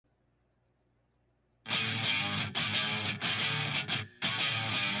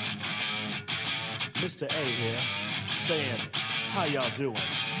Mr. A here, saying, how y'all doing?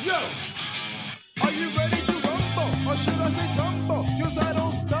 Yo! Are you ready to rumble? Or should I say tumble? Cause I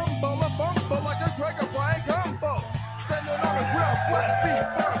don't stumble or fumble like a cracker frying combo. Standing on the ground, flat feet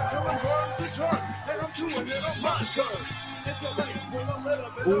firm, killing worms and germs, and I'm doing it on my terms. Intellect with a little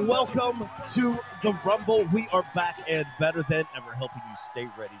bit of Welcome to the Rumble. We are back and better than ever, helping you stay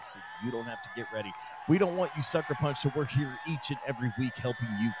ready so you don't have to get ready. We don't want you sucker punch, so we're here each and every week helping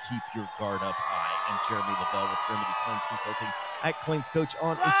you keep your guard up. I am Jeremy Lavelle with Remedy Claims Consulting at Claims Coach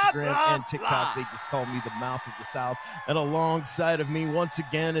on Instagram and TikTok. They just call me the mouth of the South. And alongside of me once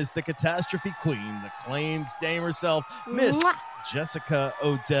again is the catastrophe queen, the claims dame herself, Miss Jessica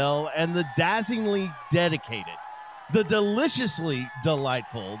Odell, and the dazzlingly dedicated, the deliciously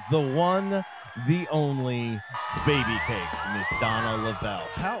delightful, the one, the only baby cakes, Miss Donna Lavelle.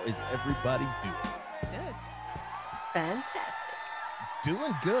 How is everybody doing? Good. Fantastic.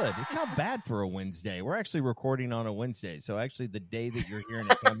 Doing good. It's not bad for a Wednesday. We're actually recording on a Wednesday. So actually the day that you're hearing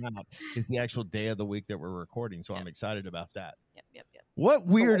it come out is the actual day of the week that we're recording. So I'm excited about that. Yep. What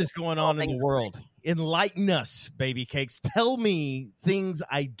weird is going on in the world? Enlighten us, baby cakes. Tell me things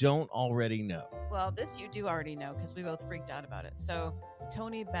I don't already know. Well, this you do already know because we both freaked out about it. So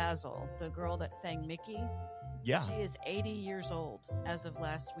Toni Basil, the girl that sang Mickey, Yeah. she is 80 years old as of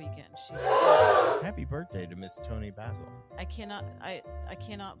last weekend. She's Happy birthday to Miss Toni Basil. I cannot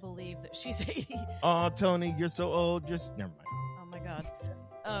believe that she's 80. Oh, Tony, you're so old. Just never mind. Oh my god.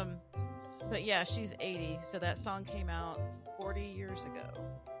 But yeah, she's 80. So that song came out 40 years ago.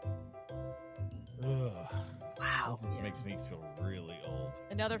 Ugh. Wow. This makes me feel really old.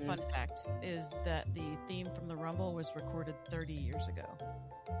 Another fun fact is that the theme from the Rumble was recorded 30 years ago.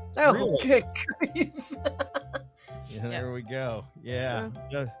 Oh, Really? good grief. Yeah, there we go. Yeah.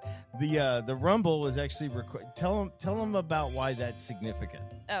 The Rumble was actually tell them about why that's significant.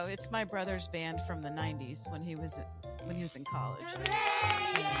 Oh, it's my brother's band from the 90s when he was in college. And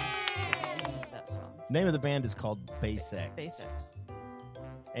so we used that song. Name of the band is called Basics. Basics.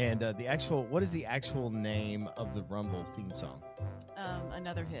 And what is the actual name of the Rumble theme song?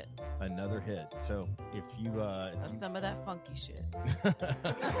 Another hit. Another hit. So if you Some of that funky shit.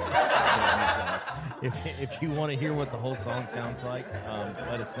 if you want to hear what the whole song sounds like,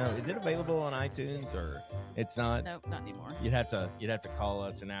 let us know. Is it available on iTunes or it's not? Nope, not anymore. You'd have to call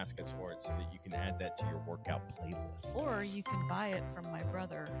us and ask us for it so that you can add that to your workout playlist. Or you can buy it from my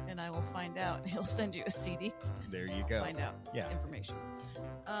brother, and I will find out. He'll send you a CD. There you go. Find out information.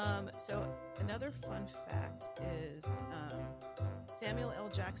 So another fun fact is Samuel L.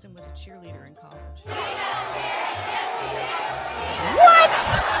 Jackson was a cheerleader in college. What?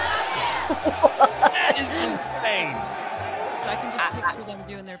 That is insane. So I can just picture them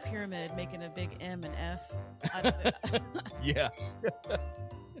doing their pyramid, making a big M and F out of it. Yeah.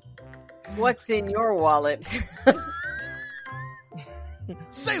 What's in your wallet?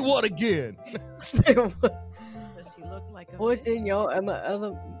 Say what again? Say what? Does he look like a What's in your Emma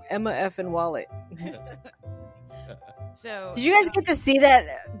effing wallet? So Did you guys get to see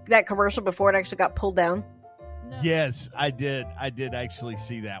that commercial before it actually got pulled down? No. Yes, I did. I did actually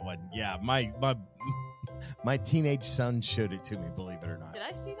see that one. Yeah, my teenage son showed it to me, believe it or not. Did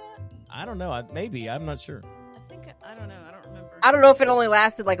I see that? I don't know. Maybe. I'm not sure. I don't know. I don't remember. I don't know if it only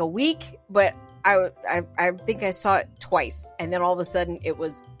lasted like a week, but I think I saw it twice, and then all of a sudden it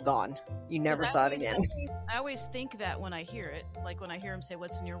was gone. You never saw it again. I always think that when I hear it, like when I hear him say,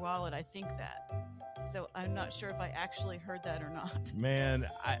 "What's in your wallet?" I think that. So I'm not sure if I actually heard that or not. Man,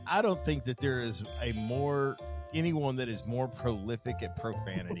 I don't think that there is anyone that is more prolific at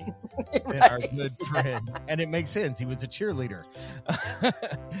profanity than our good friend. And it makes sense. He was a cheerleader.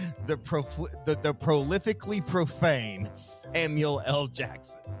 the prolifically profane Samuel L.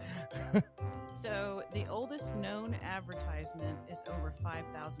 Jackson. So the oldest known advertisement is over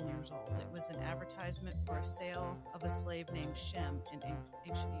 5,000 years old. It was an advertisement for a sale of a slave named Shem in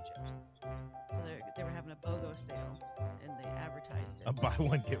ancient Egypt. So they were having a BOGO sale, and they advertised it. A buy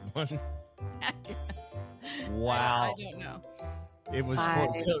one, get one? I guess. Wow. I don't know. It was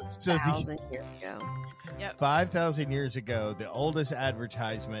 5,000 years ago. Yep. 5,000 years ago, the oldest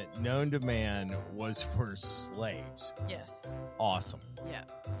advertisement known to man was for slaves. Yes. Awesome. Yeah.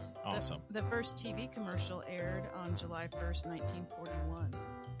 Awesome. The first TV commercial aired on July 1st, 1941.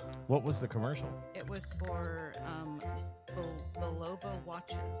 What was the commercial? It was for Bulova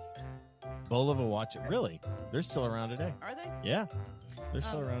watches. Bulova watch. Really? They're still around today. Are they? Yeah. They're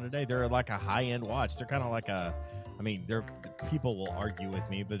still around today. They're like a high-end watch. They're kind of like people will argue with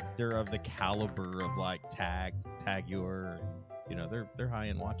me, but they're of the caliber of like Tag Heuer, they're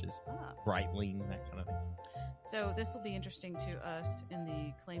high-end watches. Ah. Breitling, that kind of thing. So this will be interesting to us in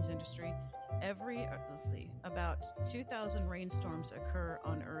the claims industry. About 2,000 rainstorms occur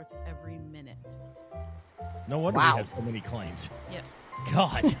on Earth every minute. No wonder Wow. we have so many claims. Yep.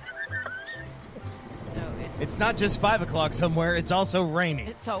 God. So It's not just 5 o'clock somewhere, it's also raining.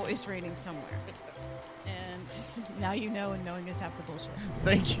 it's always raining somewhere. And now you know, and knowing is half the bullshit.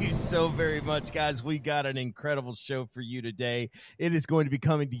 Thank you so very much, guys. We got an incredible show for you today. It is going to be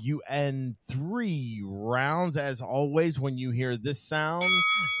coming to you in 3 rounds. As always, when you hear this sound,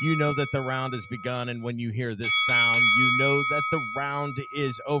 you know that the round has begun. And when you hear this sound, you know that the round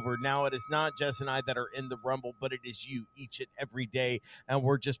is over. Now, it is not Jess and I that are in the Rumble, but it is you each and every day. And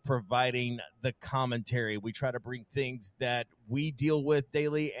we're just providing the commentary. We try to bring things that we deal with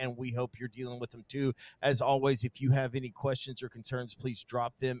daily, and we hope you're dealing with them too. As always, if you have any questions or concerns, please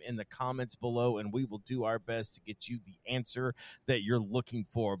drop them in the comments below, and we will do our best to get you the answer that you're looking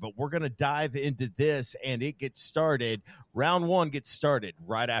for. But we're going to dive into this, and it gets started. Round 1 gets started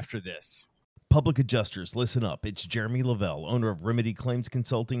right after this. Public adjusters, listen up. It's Jeremy Lavelle, owner of Remedy Claims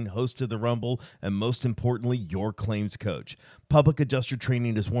Consulting, host of The Rumble, and most importantly, your claims coach. Public adjuster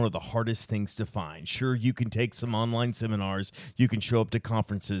training is one of the hardest things to find. Sure, you can take some online seminars, you can show up to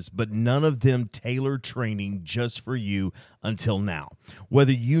conferences, but none of them tailor training just for you until now.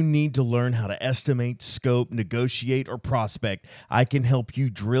 Whether you need to learn how to estimate, scope, negotiate, or prospect, I can help you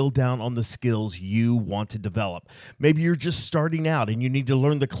drill down on the skills you want to develop. Maybe you're just starting out and you need to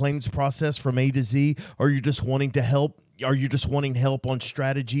learn the claims process from A to Z, or you're just wanting to help. Are you just wanting help on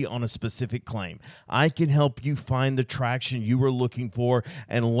strategy on a specific claim? I can help you find the traction you are looking for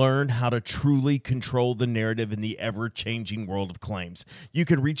and learn how to truly control the narrative in the ever-changing world of claims. You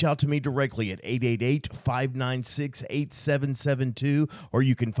can reach out to me directly at 888-596-8772, or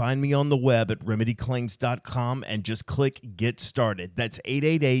you can find me on the web at remedyclaims.com and just click Get Started. That's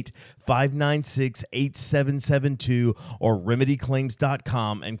 888-596-8772 or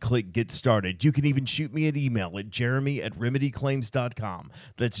remedyclaims.com and click Get Started. You can even shoot me an email at jeremy@remedyclaims.com.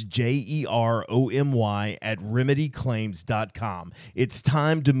 That's JEROMY at remedyclaims.com. It's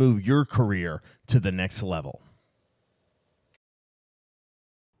time to move your career to the next level.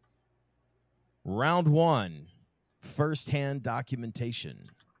 Round 1, first-hand documentation.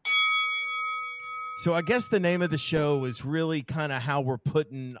 So I guess the name of the show is really kind of how we're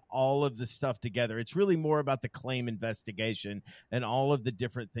putting all of the stuff together. It's really more about the claim investigation and all of the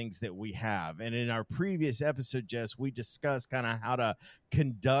different things that we have. And in our previous episode, Jess, we discussed kind of how to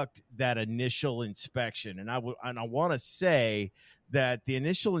conduct that initial inspection. And I want to say that the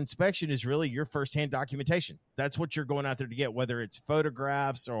initial inspection is really your firsthand documentation. That's what you're going out there to get, whether it's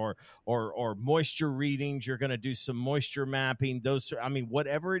photographs or moisture readings. You're going to do some moisture mapping.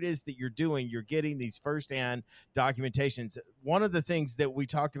 Whatever it is that you're doing, you're getting these firsthand documentations. One of the things that we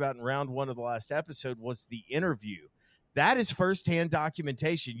talked about in round 1 of the last episode was the interview. That is firsthand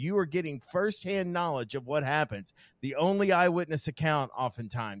documentation. You are getting firsthand knowledge of what happens. The only eyewitness account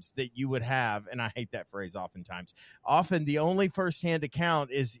oftentimes that you would have, and I hate that phrase oftentimes, often the only firsthand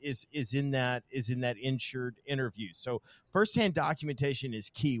account is in that insured interview. So firsthand documentation is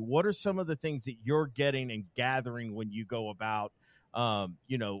key. What are some of the things that you're getting and gathering when you go about a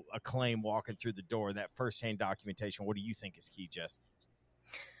claim walking through the door, that firsthand documentation? What do you think is key, Jess?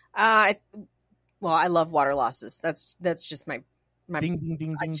 Well, I love water losses. That's just my Ding, ding,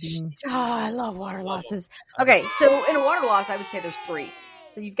 ding, ding, ding. I love water losses. Okay, so in a water loss, I would say there's 3.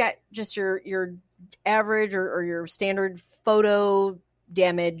 So you've got just your average or your standard photo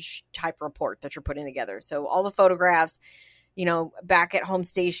damage type report that you're putting together. So all the photographs, back at home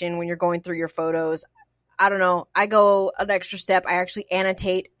station when you're going through your photos. I don't know. I go an extra step. I actually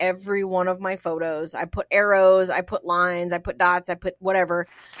annotate every one of my photos. I put arrows, I put lines, I put dots, I put whatever.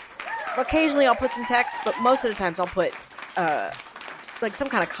 Occasionally I'll put some text, but most of the times I'll put some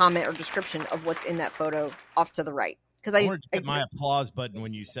kind of comment or description of what's in that photo off to the right. Because I hit my applause button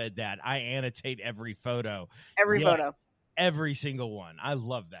when you said that. I annotate every photo. Photo. Every single one. I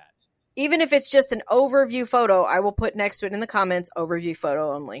love that. Even if it's just an overview photo, I will put next to it in the comments, overview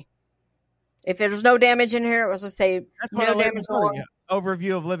photo only. If there's no damage in here, let's just say no damage.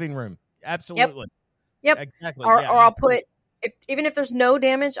 Overview of living room. Absolutely. Yep. Exactly. Or I'll put, even if there's no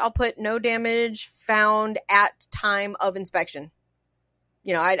damage, I'll put no damage found at time of inspection.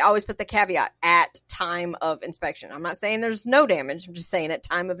 I'd always put the caveat at time of inspection. I'm not saying there's no damage. I'm just saying at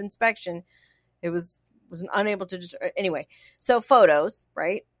time of inspection, it was unable to. Anyway, so photos,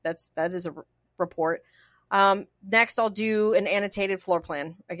 right? That is a report. Next, I'll do an annotated floor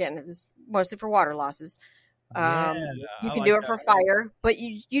plan. Again, this is mostly for water losses. Yeah, You I can like do it that. for fire, but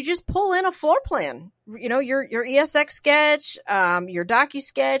you just pull in a floor plan. You know, your ESX sketch, your Docu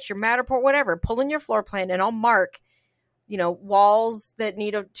sketch, your Matterport, whatever. Pull in your floor plan, and I'll mark, you know, walls that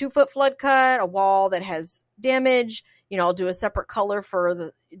need a 2-foot flood cut, a wall that has damage. You know, I'll do a separate color for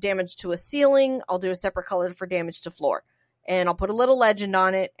the damage to a ceiling. I'll do a separate color for damage to floor, and I'll put a little legend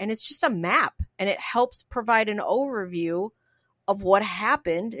on it. And it's just a map, and it helps provide an overview of what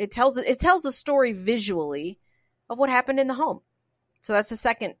happened. It tells a story visually of what happened in the home. So that's the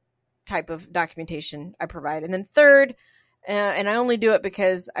second type of documentation I provide. And then third, and I only do it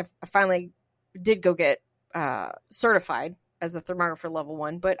because I finally did go get certified as a thermographer level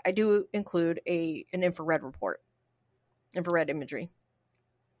 1, but I do include an infrared report, infrared imagery.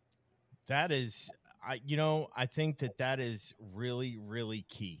 That is, I think that is really, really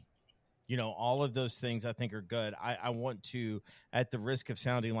key. You know, all of those things I think are good. I want to, at the risk of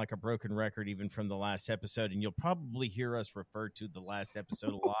sounding like a broken record, even from the last episode, and you'll probably hear us refer to the last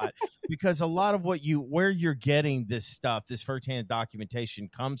episode a lot, because a lot of where you're getting this stuff, this firsthand documentation,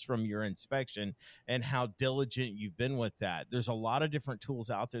 comes from your inspection and how diligent you've been with that. There's a lot of different tools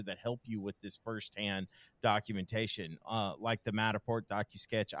out there that help you with this firsthand documentation, like the Matterport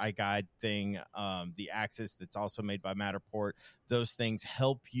DocuSketch iGuide thing, the Axis that's also made by Matterport. Those things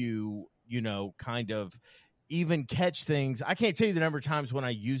help you, kind of even catch things. I can't tell you the number of times when I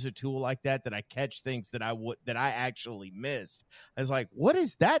use a tool like that I catch things that I actually missed. I was like, what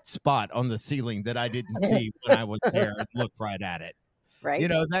is that spot on the ceiling that I didn't see when I was there and looked right at it? Right.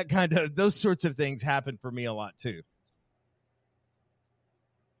 That kind of, those sorts of things happen for me a lot too.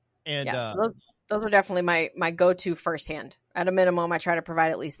 And yeah, so those are definitely my go-to firsthand. At a minimum, I try to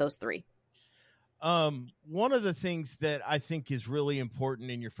provide at least those 3. One of the things that I think is really important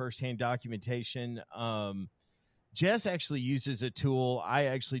in your firsthand documentation, Jess actually uses a tool. I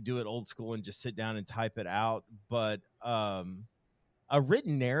actually do it old school and just sit down and type it out. But a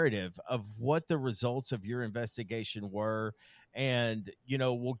written narrative of what the results of your investigation were. And,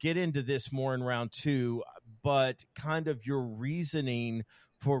 we'll get into this more in round 2, but kind of your reasoning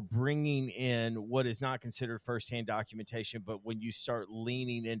for bringing in what is not considered firsthand documentation, but when you start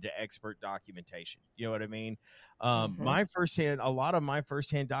leaning into expert documentation, you know what I mean? A lot of my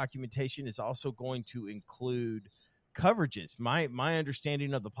firsthand documentation is also going to include coverages, my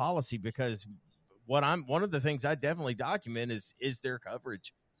understanding of the policy, because one of the things I definitely document is their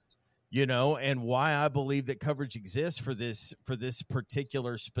coverage, and why I believe that coverage exists for this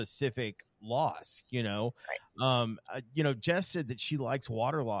particular specific loss. Right. Jess said that she likes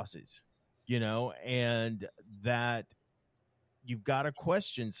water losses, and that you've got to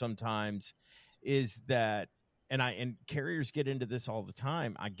question sometimes is that, and carriers get into this all the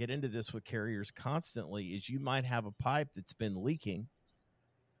time. I get into this with carriers constantly, is you might have a pipe that's been leaking,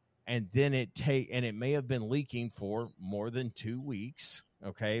 and then it may have been leaking for more than 2 weeks.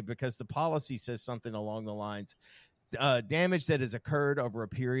 Okay. Because the policy says something along the lines, damage that has occurred over a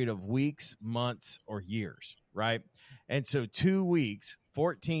period of weeks, months, or years. Right. And so 2 weeks,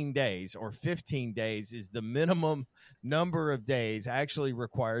 14 days, or 15 days is the minimum number of days actually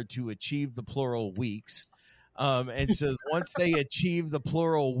required to achieve the plural weeks. And so once they achieve the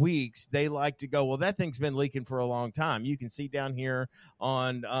plural weeks, they like to go, well, that thing's been leaking for a long time. You can see down here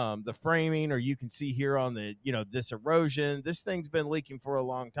on the framing, or you can see here on the, this erosion, this thing's been leaking for a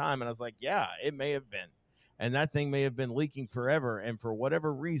long time. And I was like, yeah, it may have been. And that thing may have been leaking forever. And for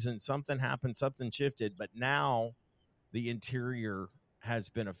whatever reason, something happened, something shifted. But now the interior has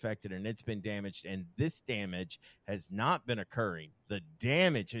been affected and it's been damaged, and this damage has not been occurring. The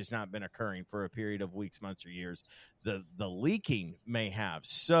damage has not been occurring for a period of weeks, months, or years. The leaking may have.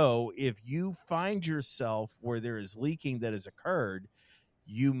 So if you find yourself where there is leaking that has occurred,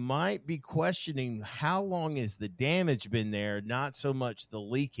 you might be questioning how long has the damage been there, not so much the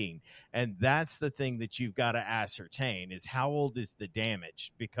leaking. And that's the thing that you've got to ascertain, is how old is the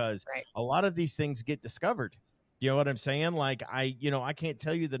damage, because right. A lot of these things get discovered. You know what I'm saying? Like I can't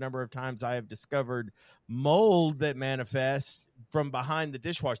tell you the number of times I have discovered mold that manifests from behind the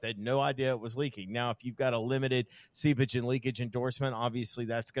dishwasher. They had no idea it was leaking. Now, if you've got a limited seepage and leakage endorsement, obviously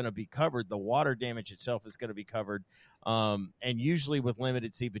that's going to be covered. The water damage itself is going to be covered. And usually with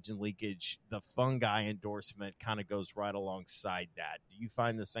limited seepage and leakage, the fungi endorsement kind of goes right alongside that. Do you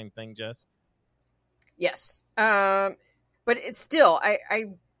find the same thing, Jess? Yes. But it's still, I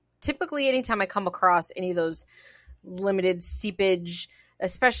typically, anytime I come across any of those limited seepage,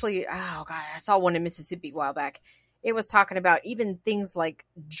 especially, oh God, I saw one in Mississippi a while back. It was talking about even things like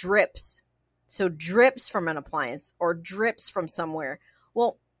drips. So drips from an appliance or drips from somewhere.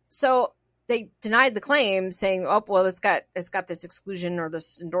 Well, so they denied the claim, saying, "Oh, well, it's got this exclusion or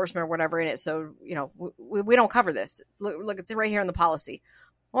this endorsement or whatever in it, so we don't cover this. Look, it's right here in the policy."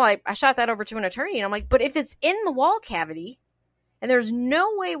 Well, I shot that over to an attorney, and I'm like, "But if it's in the wall cavity, and there's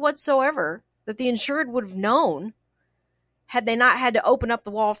no way whatsoever that the insured would have known had they not had to open up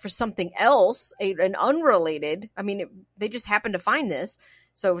the wall for something else, an unrelated. I mean, they just happened to find this,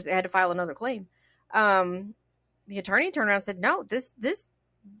 so they had to file another claim." The attorney turned around and said, "No, this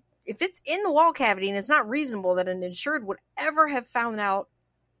if it's in the wall cavity and it's not reasonable that an insured would ever have found out,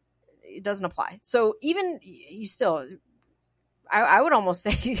 it doesn't apply." So even you still, I would almost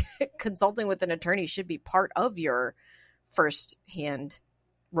say consulting with an attorney should be part of your first-hand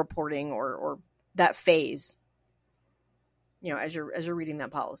reporting or that phase, as you're reading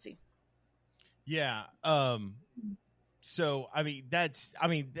that policy. Yeah. So, I'm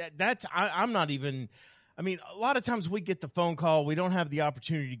not even, a lot of times we get the phone call, we don't have the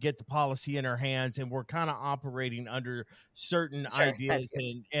opportunity to get the policy in our hands, and we're kind of operating under certain ideas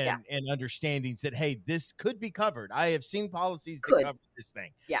and understandings that, hey, this could be covered. I have seen policies that cover this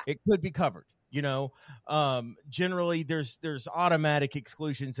thing. Yeah. It could be covered. Generally there's automatic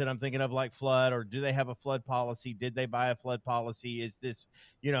exclusions that I'm thinking of, like flood, or do they have a flood policy? Did they buy a flood policy? Is this,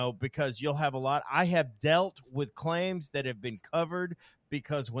 because you'll have a lot. I have dealt with claims that have been covered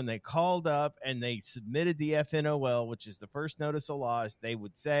because when they called up and they submitted the FNOL, which is the first notice of loss, they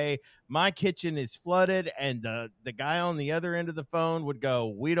would say, "My kitchen is flooded," and the guy on the other end of the phone would go,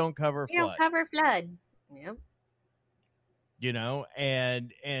 "We don't cover flood." We don't cover flood. Yep.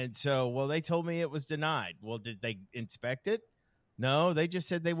 And so, well, they told me it was denied. Well, did they inspect it? No, they just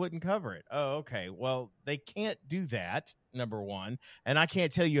said they wouldn't cover it. Oh, okay. Well, they can't do that, number one. And I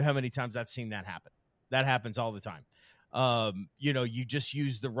can't tell you how many times I've seen that happen. That happens all the time. You just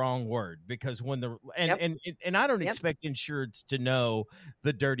use the wrong word, because when and I don't expect insureds to know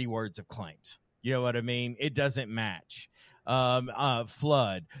the dirty words of claims. You know what I mean? It doesn't match.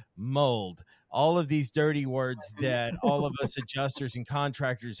 Flood, mold, all of these dirty words that all of us adjusters and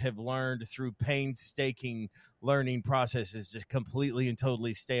contractors have learned through painstaking learning processes to completely and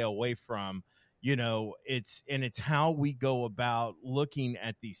totally stay away from. It's how we go about looking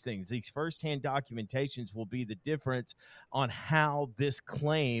at these things. These firsthand documentations will be the difference on how this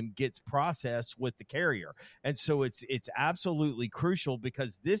claim gets processed with the carrier. And so it's absolutely crucial,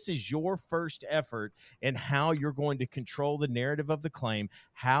 because this is your first effort in how you're going to control the narrative of the claim,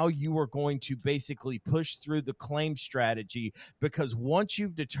 how you are going to basically push through the claim strategy. Because once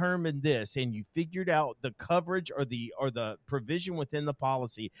you've determined this and you figured out the coverage or the provision within the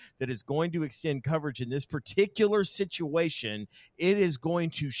policy that is going to extend coverage in this particular situation, it is going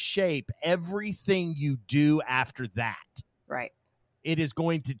to shape everything you do after that. Right. It is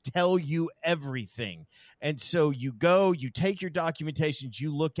going to tell you everything. And so you go, you take your documentations,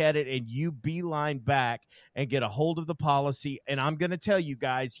 you look at it, and you beeline back and get a hold of the policy. And I'm going to tell you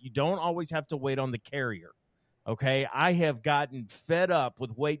guys, you don't always have to wait on the carrier. Okay, I have gotten fed up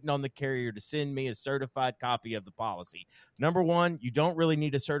with waiting on the carrier to send me a certified copy of the policy. Number one, you don't really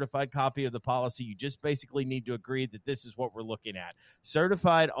need a certified copy of the policy. You just basically need to agree that this is what we're looking at.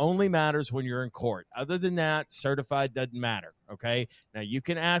 Certified only matters when you're in court. Other than that, certified doesn't matter. Okay, now you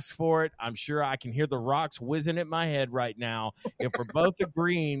can ask for it. I'm sure I can hear the rocks whizzing at my head right now. If we're both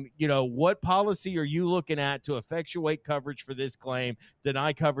agreeing, what policy are you looking at to effectuate coverage for this claim,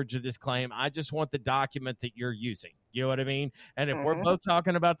 deny coverage of this claim? I just want the document that you're using. You know what I mean? And if we're both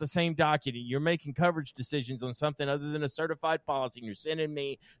talking about the same document, you're making coverage decisions on something other than a certified policy, and you're sending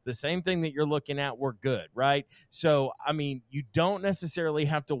me the same thing that you're looking at, we're good, right? So, you don't necessarily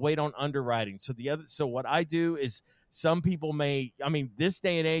have to wait on underwriting. So what I do is, some people this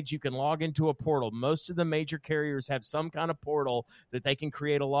day and age, you can log into a portal. Most of the major carriers have some kind of portal that they can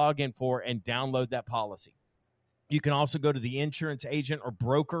create a login for and download that policy. You can also go to the insurance agent or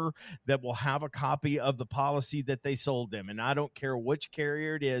broker that will have a copy of the policy that they sold them. And I don't care which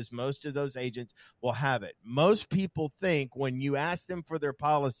carrier it is, most of those agents will have it. Most people think when you ask them for their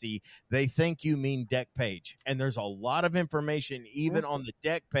policy, they think you mean deck page. And there's a lot of information even on the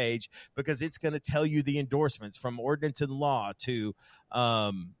deck page, because it's going to tell you the endorsements from ordinance and law to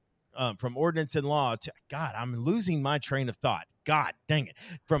God, I'm losing my train of thought. God dang it.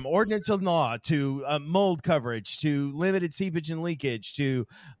 From ordinance and law to mold coverage to limited seepage and leakage to,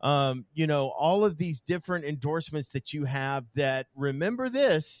 all of these different endorsements that you have that, remember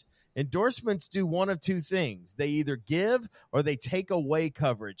this, endorsements do one of two things. They either give or they take away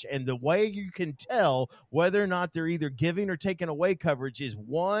coverage. And the way you can tell whether or not they're either giving or taking away coverage is,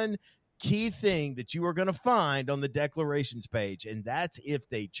 one, key thing that you are going to find on the declarations page, and that's if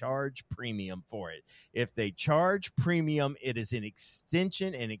they charge premium for it. If they charge premium, it is an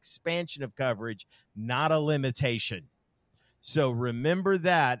extension and expansion of coverage, not a limitation. So remember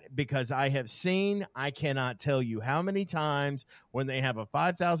that, because I have seen, I cannot tell you how many times when they have a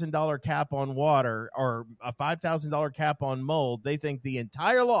 $5,000 cap on water or a $5,000 cap on mold, they think the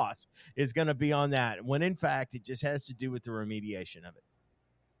entire loss is going to be on that, when in fact it just has to do with the remediation of it.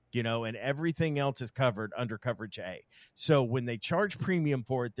 And everything else is covered under coverage A. So when they charge premium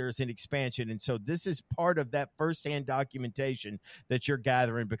for it, there's an expansion. And so this is part of that firsthand documentation that you're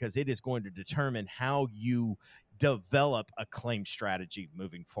gathering, because it is going to determine how you develop a claim strategy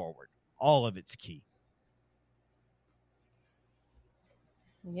moving forward. All of it's key.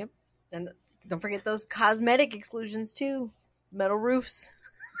 Yep. And don't forget those cosmetic exclusions too. Metal roofs.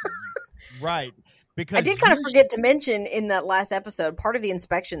 Right. Because I did kind of forget to mention in that last episode, part of the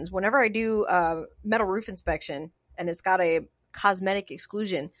inspections, whenever I do a metal roof inspection and it's got a cosmetic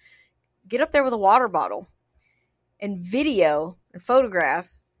exclusion, get up there with a water bottle and video and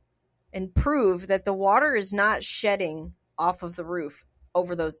photograph and prove that the water is not shedding off of the roof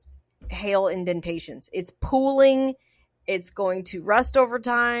over those hail indentations. It's pooling. It's going to rust over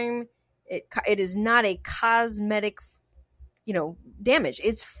time. It is not a cosmetic, damage.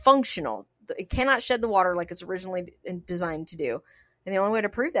 It's functional. It cannot shed the water like it's originally designed to do. And the only way to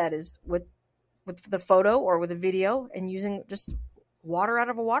prove that is with the photo or with a video and using just water out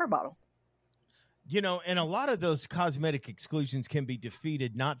of a water bottle. And a lot of those cosmetic exclusions can be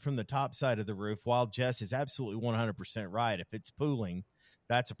defeated not from the top side of the roof, while Jess is absolutely 100% right. If it's pooling,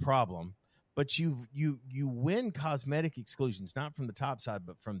 that's a problem. But you win cosmetic exclusions not from the top side,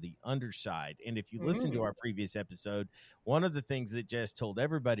 but from the underside. And if you listen to our previous episode, one of the things that Jess told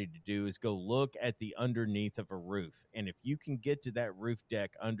everybody to do is go look at the underneath of a roof. And if you can get to that roof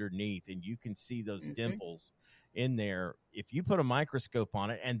deck underneath and you can see those dimples in there, if you put a microscope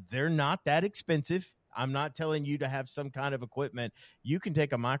on it, and they're not that expensive, I'm not telling you to have some kind of equipment. You can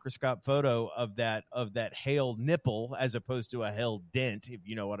take a microscope photo of that hail nipple as opposed to a hail dent, if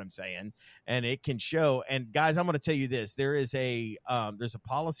you know what I'm saying. And it can show. And guys, I'm going to tell you this: there's a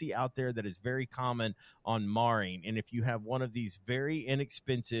policy out there that is very common on marring. And if you have one of these very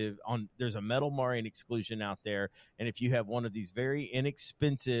inexpensive there's a metal marring exclusion out there. And if you have one of these very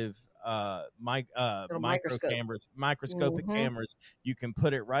inexpensive microscopic cameras, you can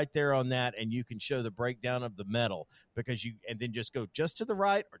put it right there on that, and you can show the breakdown of the metal, and then just go just to the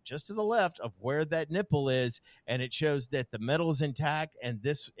right or just to the left of where that nipple is, and it shows that the metal is intact, and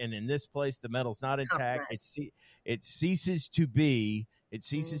in this place the metal's not intact. It ceases to be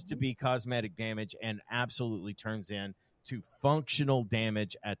cosmetic damage and absolutely turns into functional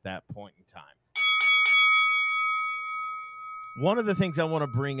damage at that point in time. One of the things I want to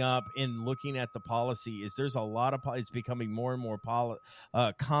bring up in looking at the policy is there's a lot of it's becoming more and more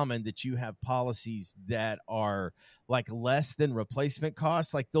common that you have policies that are like less than replacement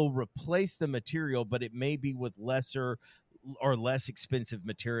costs. Like they'll replace the material, but it may be with lesser or less expensive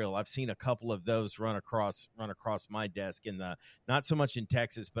material. I've seen a couple of those run across my desk not so much in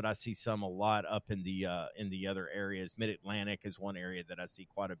Texas, but I see some a lot up in the other areas. Mid-Atlantic is one area that I see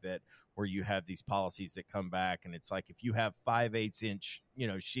quite a bit, where you have these policies that come back, and it's like if you have 5/8 inch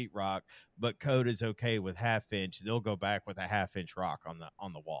sheetrock, but code is okay with 1/2 inch, they'll go back with a 1/2 inch rock on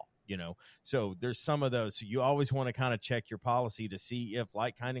the wall. So there's some of those. So you always want to kind of check your policy to see if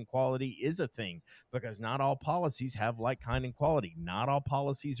like, kind, and quality is a thing, because not all policies have like, kind, and quality. Not all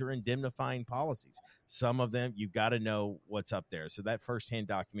policies are indemnifying policies. Some of them, you've got to know what's up there. So that firsthand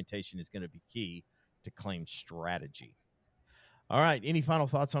documentation is going to be key to claim strategy. All right. Any final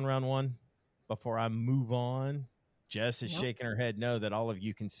thoughts on round one before I move on? Jess is shaking her head no, that all of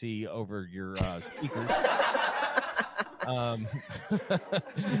you can see over your speakers.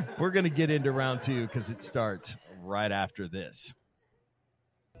 We're going to get into round two because it starts right after this.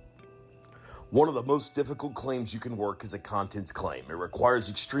 One of the most difficult claims you can work is a contents claim. It requires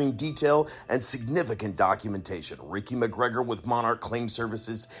extreme detail and significant documentation. Ricky McGregor with Monarch Claim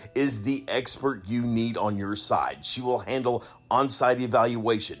Services is the expert you need on your side. She will handle on-site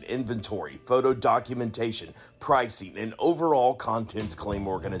evaluation, inventory, photo documentation, pricing, and overall contents claim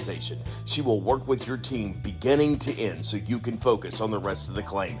organization. She will work with your team beginning to end so you can focus on the rest of the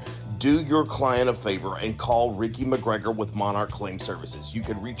claim. Do your client a favor and call Ricky McGregor with Monarch Claim Services. You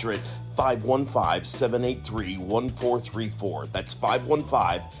can reach her at 515-783-1434. That's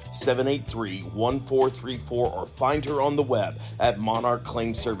 515-783-1434, or find her on the web at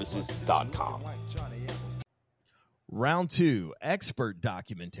monarchclaimservices.com. Round two, expert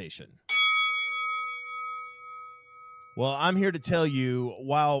documentation. Well, I'm here to tell you,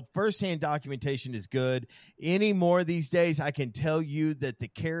 while firsthand documentation is good, any more these days, I can tell you that the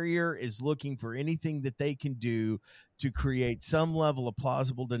carrier is looking for anything that they can do to create some level of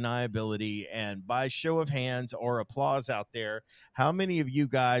plausible deniability. And by show of hands or applause out there, how many of you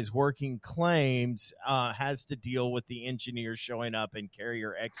guys working claims has to deal with the engineer showing up and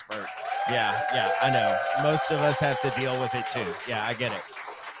carrier expert? Yeah, I know. Most of us have to deal with it too. Yeah, I get it.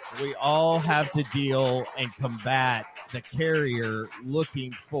 We all have to deal and combat the carrier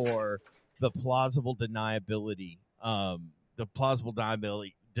looking for the plausible deniability,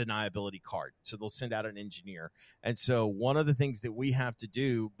 deniability card. So they'll send out an engineer. And so one of the things that we have to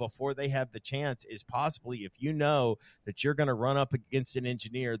do before they have the chance is possibly, if you know that you're going to run up against an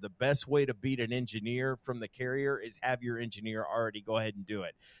engineer, the best way to beat an engineer from the carrier is have your engineer already go ahead and do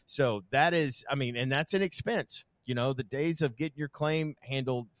it. So that is, and that's an expense. You know, the days of getting your claim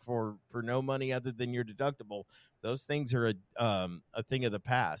handled for no money other than your deductible, those things are a thing of the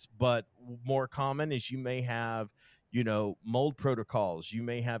past. But more common is you may have, mold protocols. You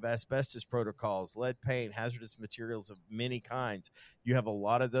may have asbestos protocols, lead paint, hazardous materials of many kinds. You have a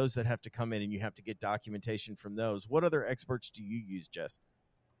lot of those that have to come in, and you have to get documentation from those. What other experts do you use, Jess?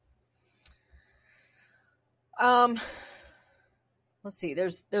 Let's see.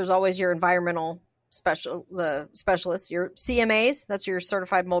 There's always your environmental specialists, your CMAs, that's your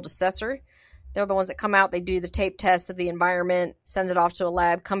certified mold assessor. They're the ones that come out, they do the tape tests of the environment, send it off to a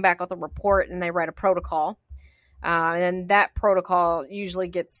lab, come back with a report, and they write a protocol. And then that protocol usually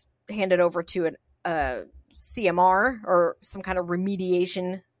gets handed over to a CMR or some kind of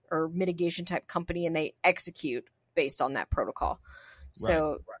remediation or mitigation type company, and they execute based on that protocol.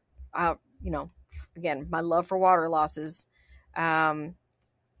 So, again, my love for water losses.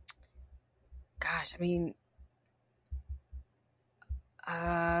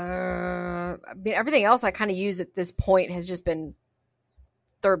 Everything else I kind of use at this point has just been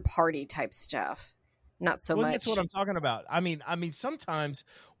third party type stuff. Not so much. That's what I'm talking about. Sometimes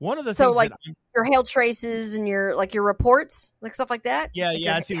one of the things like your hail traces and your reports, like stuff like that. Yeah, like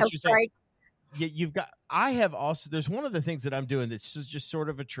I see what you're saying. Yeah, there's one of the things that I'm doing that's just sort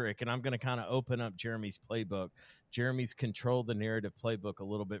of a trick, and I'm going to kind of open up Jeremy's playbook. Jeremy's control the narrative playbook a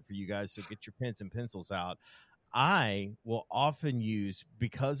little bit for you guys, so get your pens and pencils out. I will often use,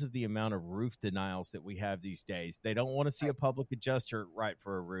 because of the amount of roof denials that we have these days, they don't want to see a public adjuster write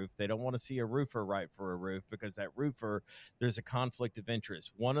for a roof. They don't want to see a roofer write for a roof because that roofer, there's a conflict of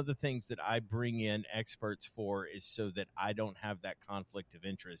interest. One of the things that I bring in experts for is so that I don't have that conflict of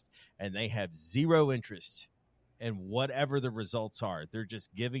interest, and they have zero interest in whatever the results are. They're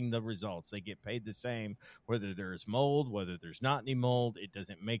just giving the results. They get paid the same, whether there's mold, whether there's not any mold. It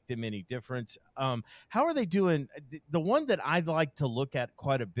doesn't make them any difference. How are they doing? The one that I like to look at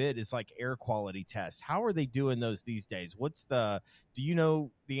quite a bit is like air quality tests. How are they doing those these days? Do you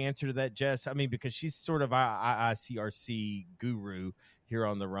know the answer to that, Jess? Because she's sort of our ICRC guru here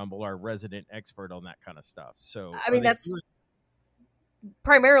on the Rumble, our resident expert on that kind of stuff. So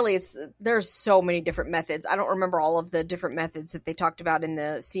primarily there's so many different methods. I don't remember all of the different methods that they talked about in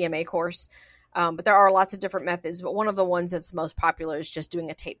the CMA course, but there are lots of different methods. But one of the ones that's most popular is just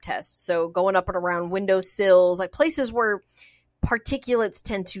doing a tape test. So going up and around windowsills, like places where particulates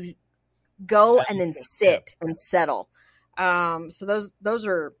tend to go and then sit and settle. So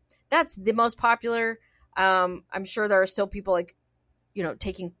that's the most popular. I'm sure there are still people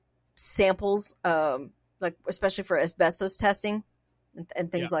taking samples, like especially for asbestos testing.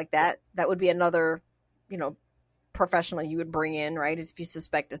 And things like that. That would be another, professional you would bring in, right? Is if you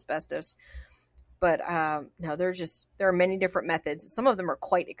suspect asbestos. But no, there are many different methods. Some of them are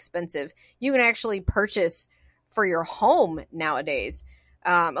quite expensive. You can actually purchase for your home nowadays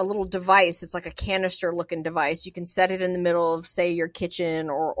a little device. It's like a canister looking device. You can set it in the middle of, say, your kitchen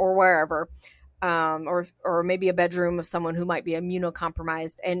or wherever. Or maybe a bedroom of someone who might be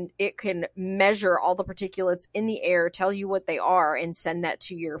immunocompromised, and it can measure all the particulates in the air, tell you what they are, and send that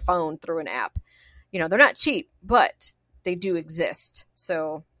to your phone through an app. They're not cheap, but they do exist.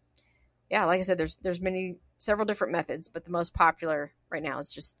 So, yeah, like I said, there's several different methods, but the most popular right now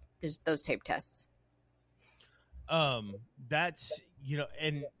is those tape tests. That's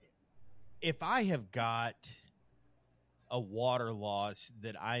and if I have got a water loss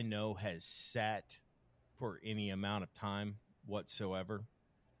that I know has sat for any amount of time whatsoever.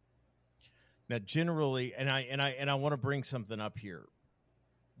 Now, generally, and I want to bring something up here.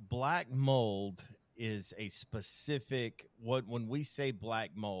 Black mold is a specific, when we say black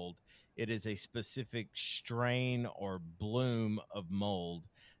mold, it is a specific strain or bloom of mold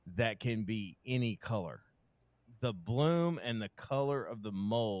that can be any color. the bloom and the color of the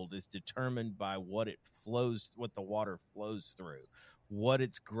mold is determined by what the water flows through. What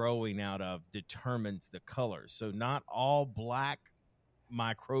it's growing out of determines the color. So not all black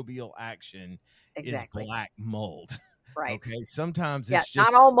microbial action is Exactly. black mold. Right. Okay. Sometimes Yeah. it's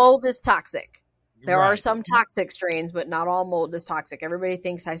just Not all mold is toxic. There are right. some toxic strains, but not all mold is toxic. Everybody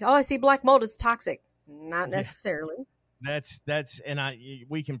thinks I see black mold, it's toxic. Not necessarily. That's and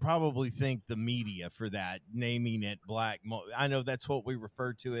we can probably thank the media for that, naming it black mold. I know that's what we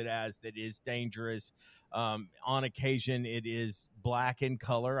refer to it as. That is dangerous. On occasion, it is black in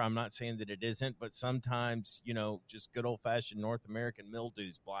color. I'm not saying that it isn't, but sometimes, just good old fashioned North American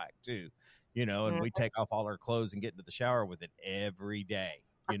mildew's black too. And we take off all our clothes and get into the shower with it every day.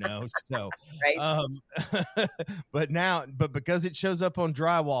 So Right. but because it shows up on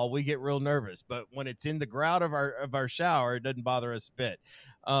drywall, we get real nervous. But when it's in the grout of our shower, it doesn't bother us a bit.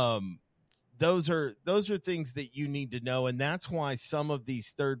 Those are things that you need to know, and that's why some of these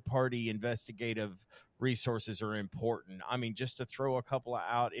third-party investigative resources are important. I mean, just to throw a couple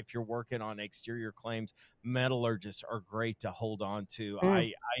out, if you're working on exterior claims, metallurgists are great to hold on to.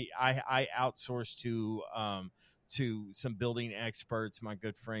 I outsource to some building experts. My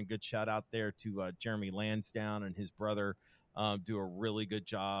good friend, good shout out there to Jeremy Lansdowne and his brother do a really good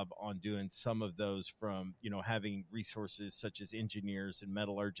job on doing some of those, from having resources such as engineers and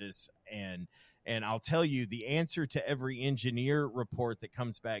metallurgists. And I'll tell you, the answer to every engineer report that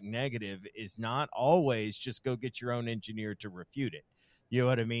comes back negative is not always just go get your own engineer to refute it. You know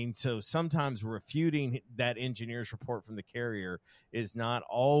what I mean? So sometimes refuting that engineer's report from the carrier is not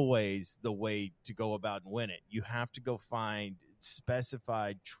always the way to go about and win it. You have to go find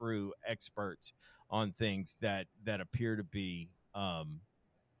specified, true experts on things that appear to be,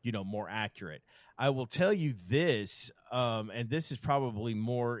 more accurate. I will tell you this, and this is probably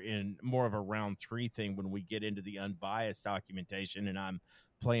more of a round 3 thing when we get into the unbiased documentation, and I'm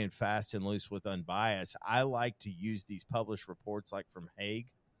playing fast and loose with unbiased. I like to use these published reports like from Hague.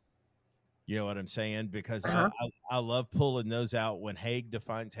 You know what I'm saying? Because I love pulling those out when Hague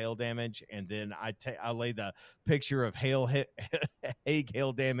defines hail damage, and then I lay the picture of Hague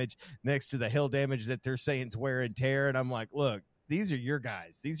hail damage next to the hail damage that they're saying is wear and tear, and I'm like, look, these are your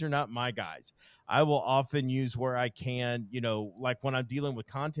guys. These are not my guys. I will often use where I can, like when I'm dealing with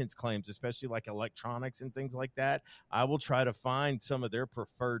contents claims, especially like electronics and things like that, I will try to find some of their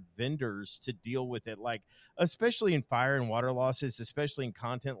preferred vendors to deal with it. Like, especially in fire and water losses, especially in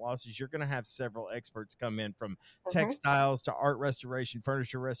content losses, you're going to have several experts come in, from textiles to art restoration,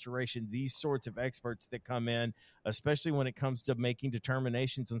 furniture restoration, these sorts of experts that come in, especially when it comes to making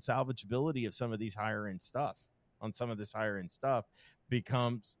determinations on salvageability of some of these higher end stuff. On some of this higher end stuff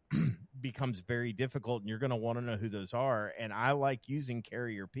becomes very difficult, and you're going to want to know who those are. And I like using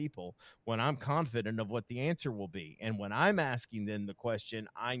carrier people when I'm confident of what the answer will be. And when I'm asking them the question,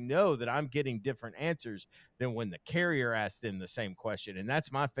 I know that I'm getting different answers than when the carrier asks them the same question. And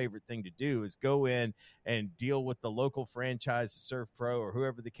that's my favorite thing to do, is go in and deal with the local franchise, the Surf Pro, or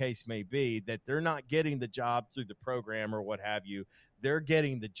whoever the case may be, that they're not getting the job through the program or what have you. They're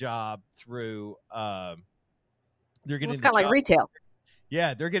getting the job through, it's kind of like retail.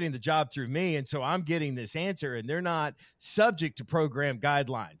 Yeah, they're getting the job through me, and so I'm getting this answer, and they're not subject to program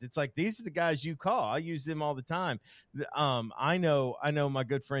guidelines. It's like, these are the guys you call. I use them all the time. I know my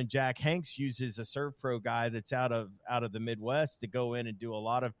good friend Jack Hanks uses a Surf Pro guy that's out of the Midwest to go in and do a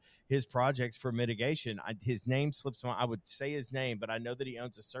lot of his projects for mitigation. His name slips my. I would say his name, but I know that he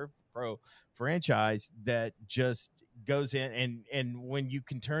owns a Surf Pro franchise that just goes in, and when you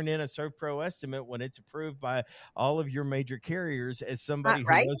can turn in a Surf Pro estimate when it's approved by all of your major carriers as somebody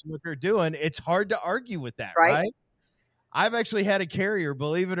who knows what they're doing, it's hard to argue with that, right? I've actually had a carrier,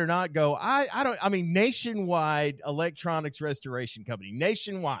 believe it or not, go, Nationwide Electronics Restoration Company,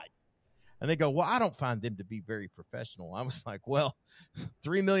 nationwide. And they go, well, I don't find them to be very professional. I was like, well,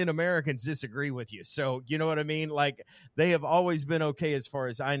 3 million Americans disagree with you. So, you know what I mean? Like, they have always been okay as far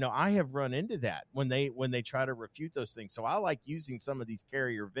as I know. I have run into that when they try to refute those things. So I like using some of these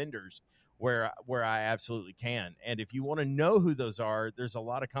carrier vendors where I absolutely can. And if you want to know who those are, there's a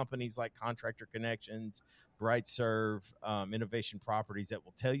lot of companies like Contractor Connections, BrightServe, Innovation Properties that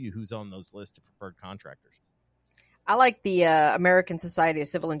will tell you who's on those lists of preferred contractors. I like the American Society of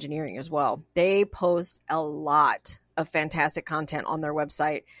Civil Engineering as well. They post a lot of fantastic content on their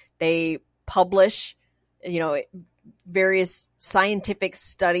website. They publish, various scientific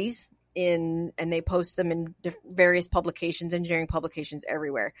studies and they post them in various publications, engineering publications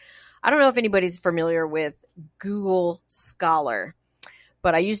everywhere. I don't know if anybody's familiar with Google Scholar,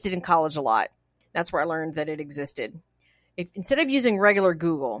 but I used it in college a lot. That's where I learned that it existed. if instead of using regular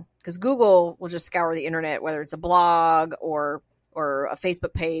Google, because Google will just scour the internet, whether it's a blog or a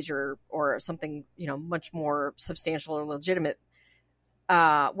Facebook page or something, much more substantial or legitimate.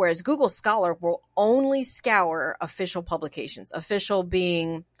 Whereas Google Scholar will only scour official publications, official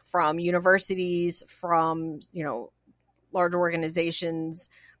being from universities, from, large organizations,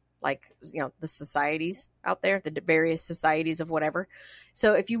 like, the societies out there, the various societies of whatever.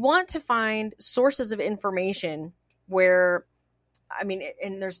 So if you want to find sources of information where,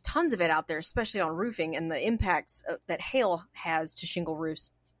 and there's tons of it out there, especially on roofing and the impacts that hail has to shingle roofs.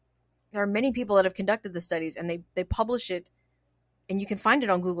 There are many people that have conducted the studies, and they publish it, and you can find it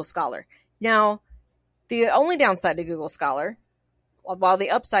on Google Scholar. Now, the only downside to Google Scholar, while the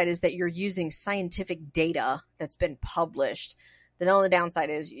upside is that you're using scientific data that's been published, the only downside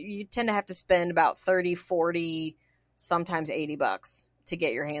is you tend to have to spend about 30, 40, sometimes $80 to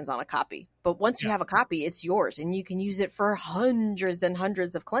get your hands on a copy. But once you have a copy, it's yours, and you can use it for hundreds and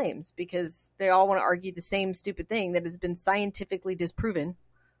hundreds of claims, because they all want to argue the same stupid thing that has been scientifically disproven,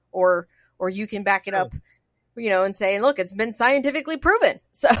 or you can back it up, and say, look, it's been scientifically proven.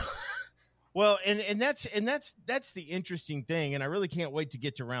 So well, and that's the interesting thing, and I really can't wait to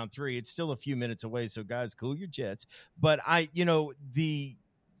get to round 3. It's still a few minutes away, so guys, cool your jets. But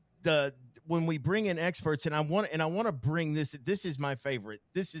the when we bring in experts, and I want to bring this is my favorite.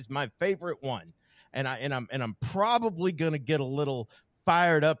 This is my favorite one. And I'm probably going to get a little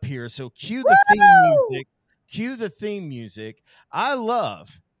fired up here. So cue the theme music. Cue the theme music. I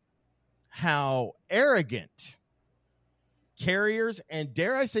love how arrogant carriers, and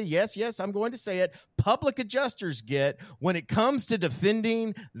dare I say, yes, I'm going to say it, public adjusters get when it comes to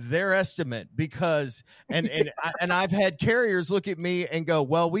defending their estimate, because and I've had carriers look at me and go,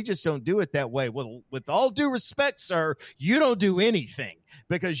 well, we just don't do it that way. Well, with all due respect, sir, you don't do anything,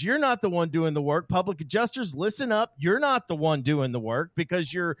 because you're not the one doing the work. Public adjusters, listen up. You're not the one doing the work,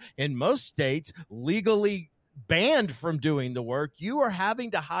 because you're, in most states, legally banned from doing the work. You are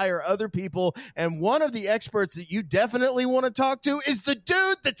having to hire other people, and one of the experts that you definitely want to talk to is the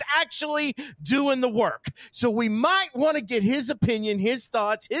dude that's actually doing the work. So we might want to get his opinion, his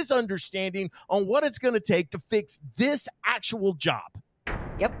thoughts, his understanding on what it's going to take to fix this actual job.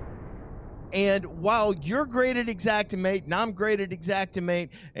 Yep. And while you're great at Xactimate and I'm great at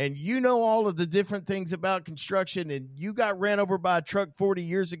Xactimate, and you know all of the different things about construction, and you got ran over by a truck 40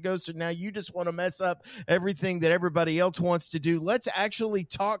 years ago, so now you just want to mess up everything that everybody else wants to do, let's actually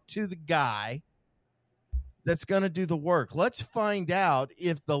talk to the guy that's going to do the work. Let's find out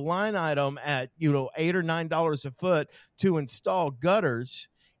if the line item at, $8 or $9 a foot to install gutters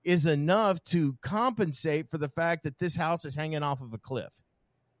is enough to compensate for the fact that this house is hanging off of a cliff.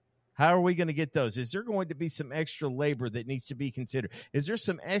 How are we going to get those? Is there going to be some extra labor that needs to be considered? Is there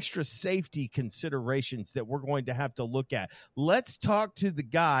some extra safety considerations that we're going to have to look at? Let's talk to the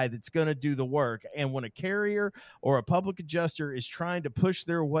guy that's going to do the work. And when a carrier or a public adjuster is trying to push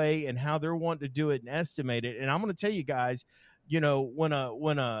their way and how they're wanting to do it and estimate it, and I'm going to tell you guys, when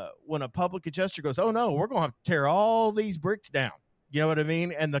a public adjuster goes, oh no, we're going to have to tear all these bricks down. You know what I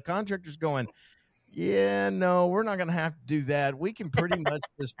mean? And the contractor's going, yeah, no, we're not going to have to do that. We can pretty much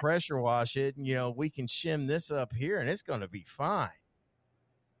just pressure wash it, and, we can shim this up here, and it's going to be fine.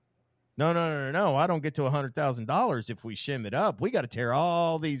 No. I don't get to $100,000 if we shim it up. We got to tear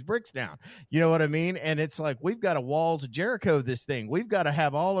all these bricks down. You know what I mean? And it's like, we've got a walls of Jericho this thing. We've got to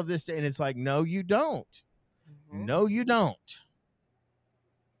have all of this. And it's like, no, you don't. Mm-hmm. No, you don't.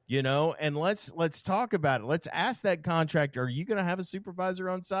 And let's talk about it. Let's ask that contractor, are you going to have a supervisor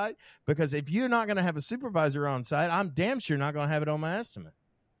on site? Because if you're not going to have a supervisor on site, I'm damn sure not going to have it on my estimate.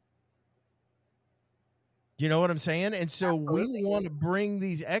 You know what I'm saying? And so Absolutely. We want to bring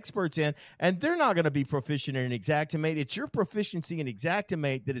these experts in, and they're not going to be proficient in Xactimate. It's your proficiency in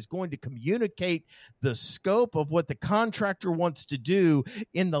Xactimate that is going to communicate the scope of what the contractor wants to do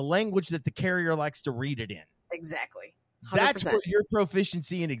in the language that the carrier likes to read it in. Exactly. 100%. That's where your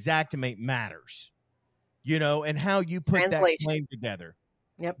proficiency in Xactimate matters, and how you put that claim together.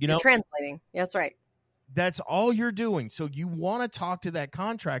 Yep, you're translating. Yeah, that's right. That's all you're doing. So you want to talk to that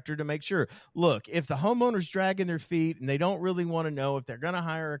contractor to make sure, look, if the homeowner's dragging their feet and they don't really want to know if they're going to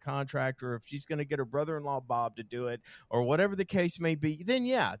hire a contractor, or if she's going to get her brother-in-law Bob to do it, or whatever the case may be, then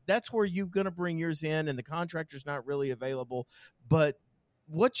yeah, that's where you're going to bring yours in, and the contractor's not really available. But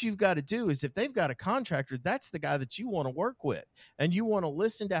what you've got to do is, if they've got a contractor, that's the guy that you want to work with, and you want to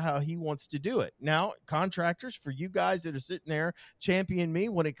listen to how he wants to do it. Now, contractors, for you guys that are sitting there championing me,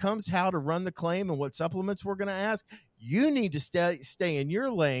 when it comes how to run the claim and what supplements we're going to ask, you need to stay in your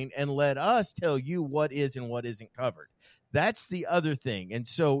lane and let us tell you what is and what isn't covered. That's the other thing. And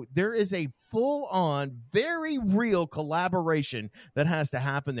so there is a full-on, very real collaboration that has to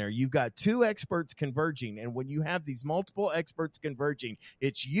happen there. You've got two experts converging, and when you have these multiple experts converging,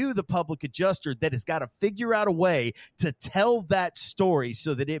 it's you, the public adjuster, that has got to figure out a way to tell that story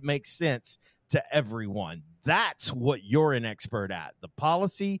so that it makes sense to everyone. That's what you're an expert at, the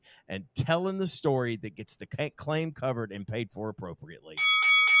policy and telling the story that gets the claim covered and paid for appropriately.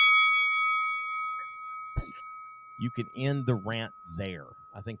 You can end the rant there.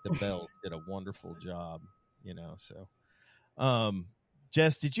 I think the Bells did a wonderful job, so.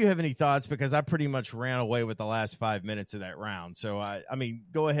 Jess, did you have any thoughts? Because I pretty much ran away with the last 5 minutes of that round. So, I mean,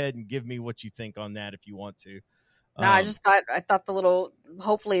 go ahead and give me what you think on that if you want to. No, I thought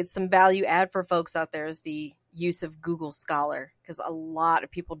hopefully it's some value add for folks out there is the use of Google Scholar, because a lot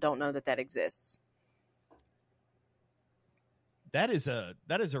of people don't know that exists. That is a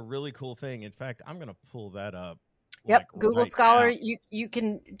really cool thing. In fact, I'm going to pull that up. Yep, Google Scholar. Now. You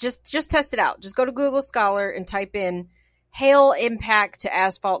can just test it out. Just go to Google Scholar and type in hail impact to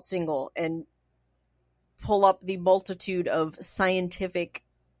asphalt single and pull up the multitude of scientific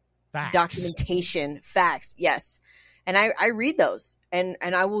documentation facts. Yes. And I read those and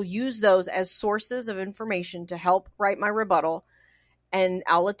I will use those as sources of information to help write my rebuttal, and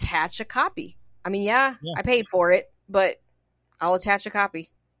I'll attach a copy. I mean, yeah. I paid for it, but I'll attach a copy.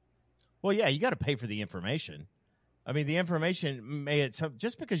 Well, yeah, you got to pay for the information. I mean, the information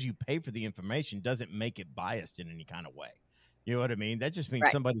just because you pay for the information doesn't make it biased in any kind of way. You know what I mean? That just means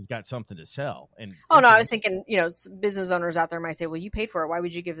somebody's got something to sell. And no, I was thinking, business owners out there might say, well, you paid for it. Why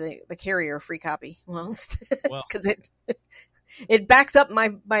would you give the carrier a free copy? Well, it's because it backs up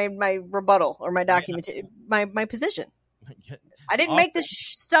my rebuttal or my document, my position. I didn't make this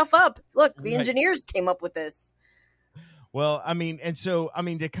stuff up. Look, the engineers came up with this. Well, I mean, and so, I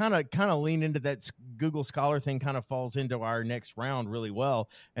mean, to kind of lean into that Google Scholar thing kind of falls into our next round really well.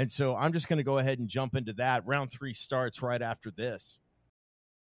 And so I'm just going to go ahead and jump into that. Round 3 starts right after this.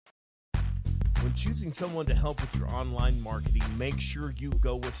 When choosing someone to help with your online marketing, make sure you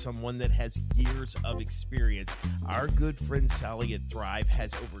go with someone that has years of experience. Our good friend Sally at Thrive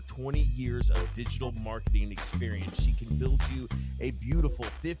has over 20 years of digital marketing experience. She can build you a beautiful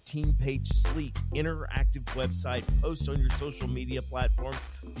 15-page, sleek, interactive website, post on your social media platforms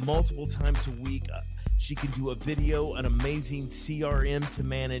multiple times a week. She can do a video, an amazing CRM to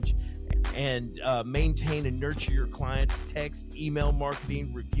manage and maintain and nurture your clients' text, email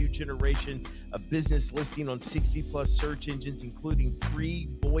marketing, review generation, a business listing on 60+ search engines, including 3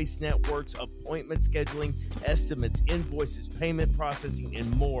 voice networks, appointment scheduling, estimates, invoices, payment processing, and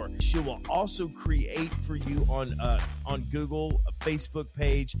more. She will also create for you on Google, a Facebook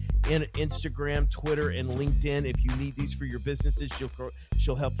page, in Instagram, Twitter, and LinkedIn. If you need these for your businesses,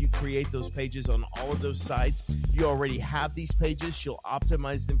 she'll help you create those pages on all of those sites. If you already have these pages, she'll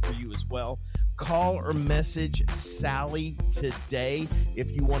optimize them for you as well. Call or message Sally today.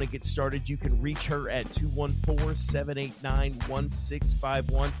 If you want to get started, you can reach her at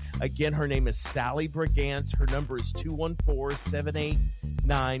 214-789-1651. Again, her name is Sally Brigance. Her number is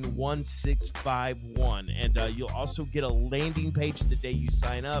 214-789-1651. And you'll also get a landing page the day you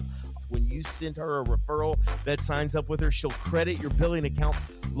sign up. When you send her a referral that signs up with her, she'll credit your billing account.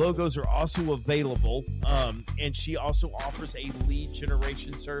 Logos are also available. And she also offers a lead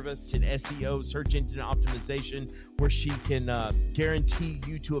generation service and SEO, search engine optimization, where she can guarantee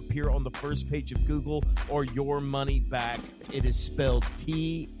you to appear on the first page of Google or your money back. It is spelled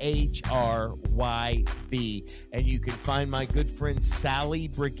THRYB. And you can find my good friend Sally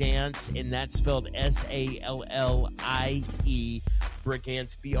Brigance, and that's spelled SALLIE.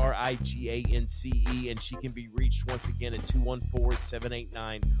 Brigance, BRIGANCE, and she can be reached once again at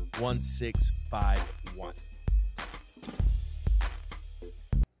 214-789-1651.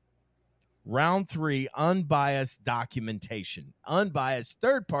 Round 3, unbiased documentation. Unbiased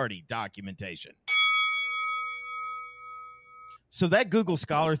third-party documentation. So that Google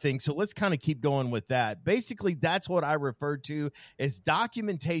Scholar thing, so let's kind of keep going with that. Basically, that's what I refer to as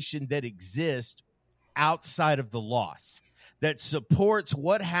documentation that exists outside of the loss, that supports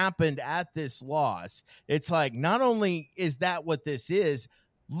what happened at this loss. It's like, not only is that what this is,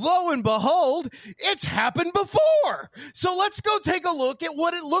 lo and behold, it's happened before. So let's go take a look at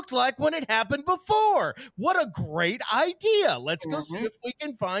what it looked like when it happened before. What a great idea. Let's go see if we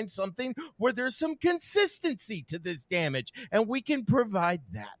can find something where there's some consistency to this damage, and we can provide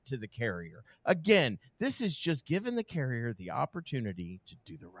that to the carrier. Again, this is just giving the carrier the opportunity to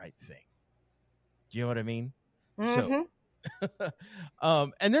do the right thing. Do you know what I mean? So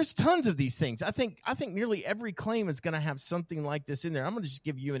And there's tons of these things. I think nearly every claim is going to have something like this in there. I'm going to just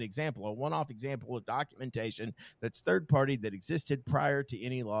give you an example, a one-off example of documentation that's third party that existed prior to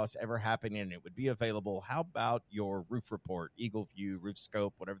any loss ever happening, and it would be available. How about your roof report, Eagle View, roof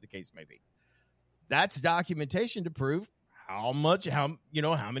scope, whatever the case may be? That's documentation to prove how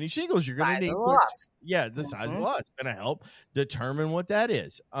many shingles you're going to need. Yeah, the size of the loss is going to help determine what that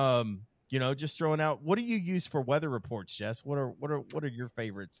is. Just throwing out. What do you use for weather reports, Jess? What are your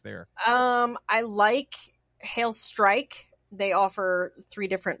favorites there? I like Hail Strike. They offer 3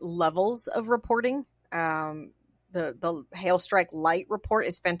 different levels of reporting. The Hail Strike Light report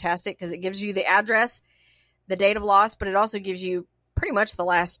is fantastic because it gives you the address, the date of loss, but it also gives you pretty much the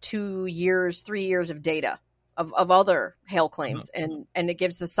last 2 years, 3 years of data of other hail claims, and it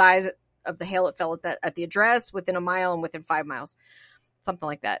gives the size of the hail that fell at the address, within a mile, and within 5 miles, something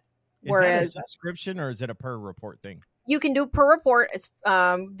like that. Whereas, is that a subscription or is it a per report thing? You can do per report. It's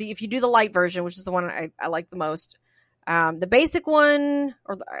if you do the light version, which is the one I like the most. The basic one,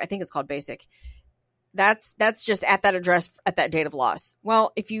 I think it's called basic. That's just at that address at that date of loss.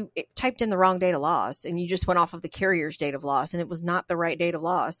 Well, if you typed in the wrong date of loss and you just went off of the carrier's date of loss and it was not the right date of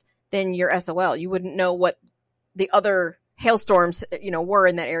loss, then you're SOL. You wouldn't know what the other hailstorms were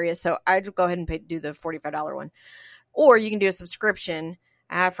in that area. So I'd go ahead and do the $45 one, or you can do a subscription.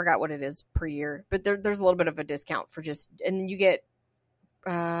 I forgot what it is per year, but there's a little bit of a discount for and then you get,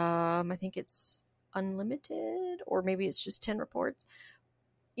 I think it's unlimited, or maybe it's just 10 reports.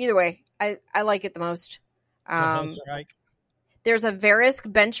 Either way, I like it the most. There's a Verisk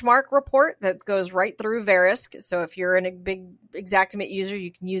benchmark report that goes right through Verisk. So if you're a big Xactimate user,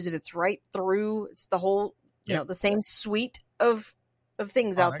 you can use it. It's right through. It's the whole, the same suite of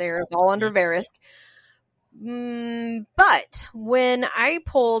things out there. It's all under Verisk. But when I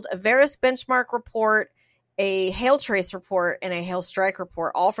pulled a Verisk benchmark report, a Hail Trace report, and a Hail Strike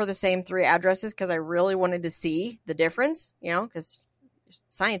report, all for the same 3 addresses, because I really wanted to see the difference, because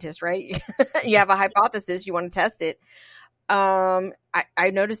scientist, right? You have a hypothesis, you want to test it.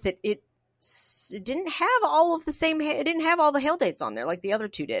 I noticed that it didn't have all of the same, it didn't have all the hail dates on there like the other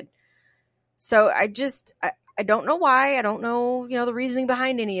 2 did. So I don't know why. I don't know, the reasoning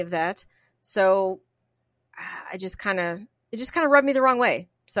behind any of that. So it just kind of rubbed me the wrong way.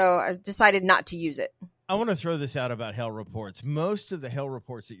 So I decided not to use it. I want to throw this out about hail reports. Most of the hail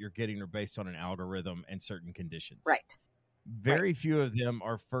reports that you're getting are based on an algorithm and certain conditions. Right. Very few of them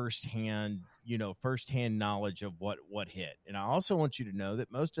are firsthand knowledge of what hit. And I also want you to know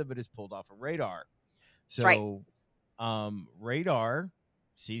that most of it is pulled off of radar. So radar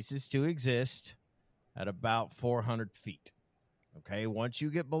ceases to exist at about 400 feet. Okay. Once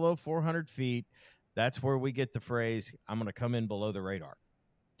you get below 400 feet, that's where we get the phrase, I'm going to come in below the radar.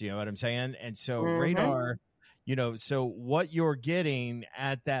 Do you know what I'm saying? And so radar, so what you're getting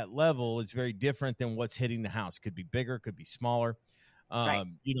at that level is very different than what's hitting the house. Could be bigger, could be smaller.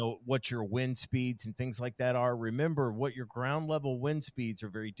 What your wind speeds and things like that are. Remember, what your ground level wind speeds are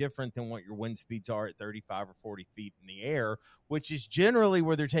very different than what your wind speeds are at 35 or 40 feet in the air, which is generally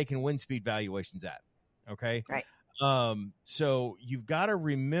where they're taking wind speed valuations at. Okay. Right. So you've got to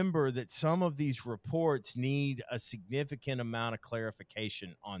remember that some of these reports need a significant amount of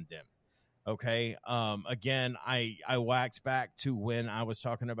clarification on them. Okay. Again, I wax back to when I was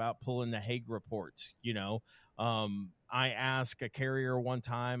talking about pulling the Hague reports. I asked a carrier one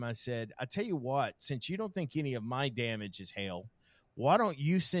time, I said, I tell you what, since you don't think any of my damage is hail, why don't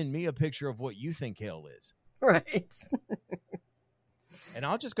you send me a picture of what you think hail is? Right. And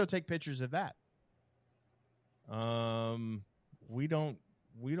I'll just go take pictures of that. We don't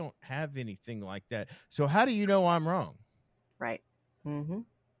have anything like that. So how do you know I'm wrong? Right. Mm-hmm.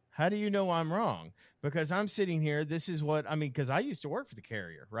 How do you know I'm wrong? Because I'm sitting here. This is what I mean, because I used to work for the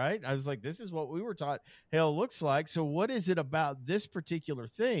carrier, right? I was like, this is what we were taught hail looks like. So what is it about this particular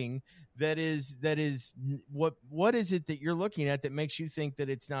thing that is what is it that you're looking at that makes you think that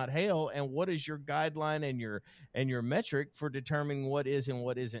it's not hail? And what is your guideline and your metric for determining what is and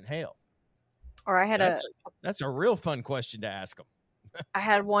what isn't hail? Or I had that's a real fun question to ask them. I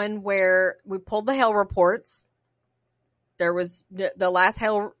had one where we pulled the hail reports. There was the last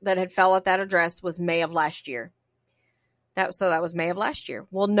hail that had fell at that address was May of last year. That was May of last year.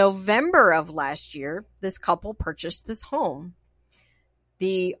 Well, November of last year, this couple purchased this home.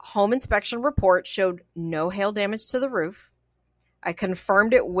 The home inspection report showed no hail damage to the roof. I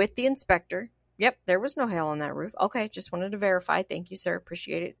confirmed it with the inspector. Yep, there was no hail on that roof. Okay, just wanted to verify. Thank you, sir.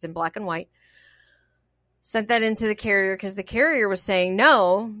 Appreciate it. It's in black and white. Sent that into the carrier because the carrier was saying,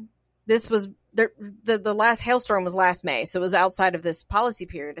 no, this was the last hailstorm was last May. So it was outside of this policy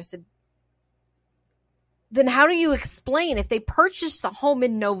period. I said, then how do you explain if they purchased the home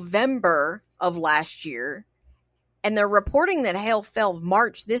in November of last year and they're reporting that hail fell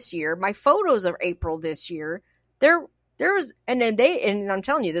March this year? My photos are April this year. There was, and I'm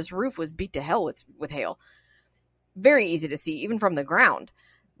telling you, this roof was beat to hell with hail. Very easy to see, even from the ground.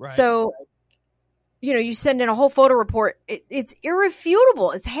 Right. So, you send in a whole photo report. It's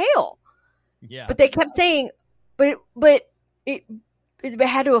irrefutable. It's hail. Yeah. But they kept saying, but it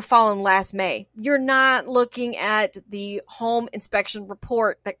had to have fallen last May. You're not looking at the home inspection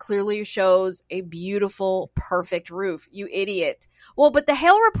report that clearly shows a beautiful, perfect roof. You idiot. Well, but the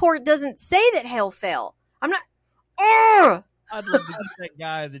hail report doesn't say that hail fell. I'm not. Ugh! I'd love to get that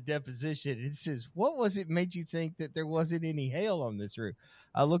guy in the deposition. It says, what was it made you think that there wasn't any hail on this roof?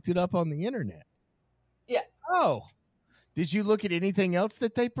 I looked it up on the internet. Yeah. Oh, did you look at anything else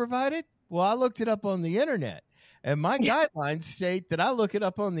that they provided? Well, I looked it up on the internet. And my guidelines state that I look it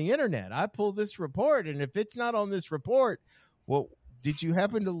up on the internet. I pull this report, and if it's not on this report, well, did you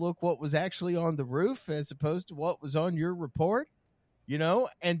happen to look what was actually on the roof as opposed to what was on your report?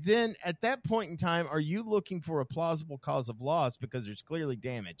 And then at that point in time, are you looking for a plausible cause of loss because there's clearly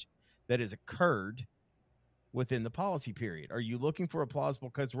damage that has occurred within the policy period? Are you looking for a plausible,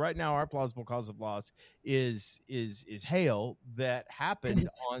 because right now our plausible cause of loss is hail that happened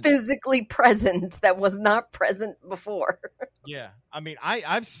on physically present that was not present before. Yeah. I mean,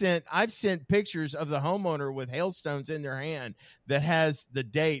 I've sent pictures of the homeowner with hailstones in their hand that has the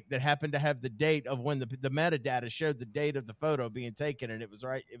date, that happened to have the date of when the metadata showed the date of the photo being taken, and it was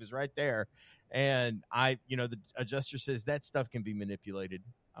right there. And the adjuster says that stuff can be manipulated.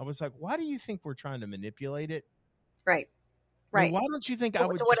 I was like, why do you think we're trying to manipulate it? Right. I mean, why don't you think I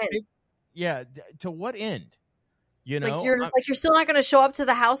would? To what end? To what end? Like you're still not going to show up to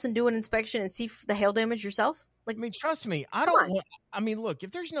the house and do an inspection and see the hail damage yourself? Like, I mean, trust me, look,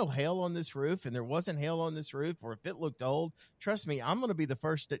 if there's no hail on this roof and there wasn't hail on this roof, or if it looked old, trust me, I'm going to be the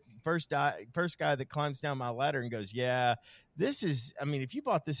first guy that climbs down my ladder and goes, yeah, if you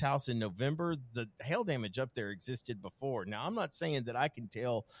bought this house in November, the hail damage up there existed before. Now, I'm not saying that I can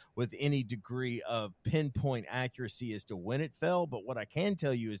tell with any degree of pinpoint accuracy as to when it fell, but what I can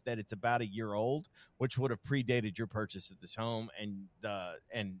tell you is that it's about a year old, which would have predated your purchase of this home, and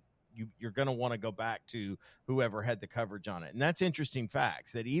you're going to want to go back to whoever had the coverage on it. And that's interesting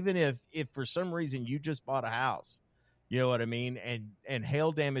facts, that even if for some reason you just bought a house, you know what I mean, and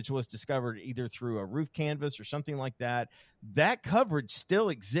hail damage was discovered either through a roof canvas or something like that, that coverage still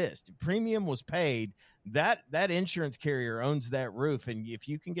exists. Premium was paid. That insurance carrier owns that roof. And if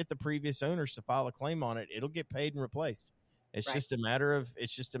you can get the previous owners to file a claim on it, it'll get paid and replaced. It's right. just a matter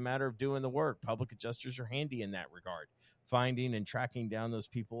of doing the work. Public adjusters are handy in that regard, finding and tracking down those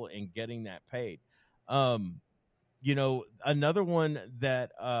people and getting that paid. Another one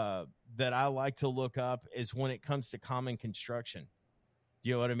that I like to look up is when it comes to common construction.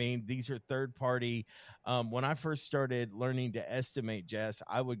 You know what I mean? These are third party. When I first started learning to estimate, Jess,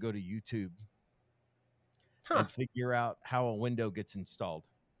 I would go to YouTube and figure out how a window gets installed.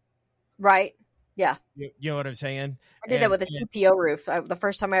 Right. Yeah. You know what I'm saying? I did that with a TPO roof. The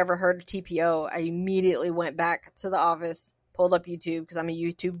first time I ever heard of TPO, I immediately went back to the office, pulled up YouTube because I'm a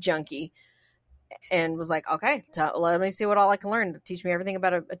YouTube junkie, and was like, okay, let me see what all I can learn to teach me everything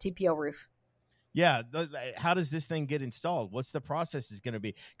about a TPO roof. Yeah. How does this thing get installed? What's the process is going to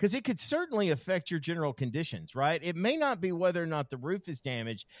be? Because it could certainly affect your general conditions, right? It may not be whether or not the roof is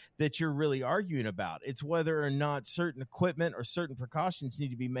damaged that you're really arguing about. It's whether or not certain equipment or certain precautions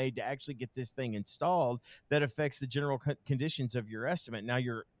need to be made to actually get this thing installed that affects the general conditions of your estimate. Now,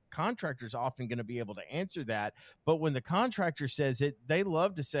 your contractor's often going to be able to answer that, but when the contractor says it, they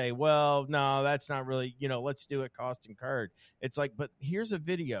love to say, well, no, that's not really, let's do it cost incurred. It's like, but here's a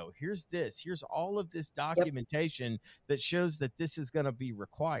video, here's all of this documentation that shows that this is going to be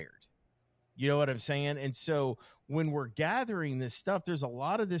required. You know what I'm saying? And so when we're gathering this stuff, there's a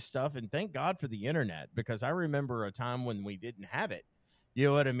lot of this stuff, and thank God for the internet, because I remember a time when we didn't have it. You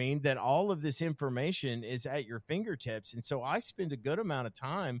know what I mean? That all of this information is at your fingertips. And so I spend a good amount of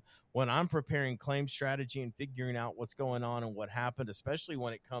time when I'm preparing claim strategy and figuring out what's going on and what happened, especially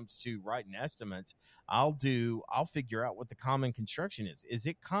when it comes to writing estimates. I'll figure out what the common construction is. Is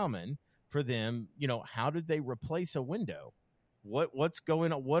it common for them? How did they replace a window? What's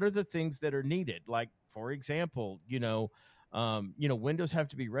going on? What are the things that are needed? Like, for example, windows have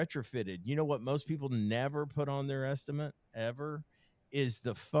to be retrofitted. You know what most people never put on their estimate ever is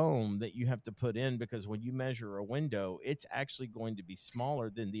the foam that you have to put in, because when you measure a window, it's actually going to be smaller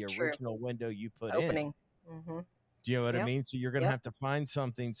than the original window you put opening. in. Mm-hmm. Do you know what I Yep. mean? So you're going to Yep. have to find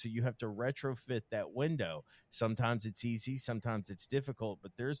something. So you have to retrofit that window. Sometimes it's easy, sometimes it's difficult,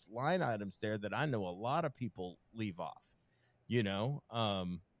 but there's line items there that I know a lot of people leave off. You know,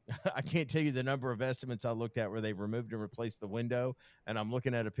 I can't tell you the number of estimates I looked at where they removed and replaced the window, and I'm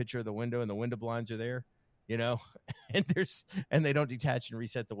looking at a picture of the window and the window blinds are there. You know, and they don't detach and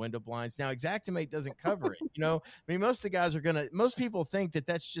reset the window blinds. Now, Xactimate doesn't cover it. You know, I mean, most people think that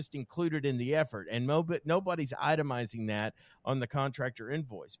that's just included in the effort, and nobody's itemizing that on the contractor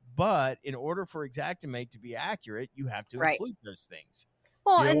invoice. But in order for Xactimate to be accurate, you have to Right. include those things.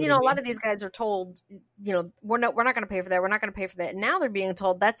 Well, You know and what a I lot mean? of these guys are told, we're not going to pay for that. We're not going to pay for that. And now they're being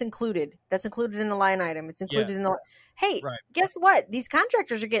told that's included. That's included in the line item. It's included in the. Hey, Right. guess what? These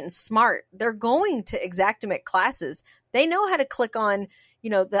contractors are getting smart. They're going to Xactimate classes. They know how to click on,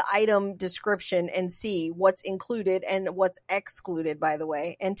 the item description and see what's included and what's excluded, by the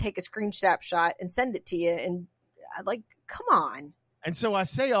way, and take a screenshot shot and send it to you. And come on. And so I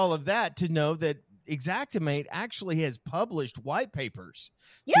say all of that to know that Xactimate actually has published white papers.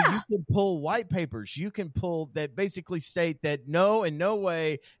 Yeah. So you can pull white papers. You can pull that basically state that no, in no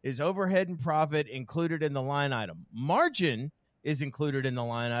way is overhead and profit included in the line item. Margin is included in the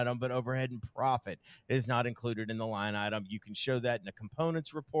line item, but overhead and profit is not included in the line item. You can show that in a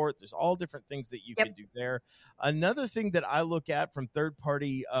components report. There's all different things that you can do there. Another thing that I look at from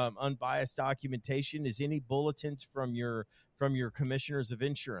third-party unbiased documentation is any bulletins from your commissioners of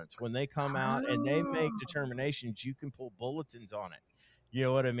insurance. When they come out and they make determinations, you can pull bulletins on it. You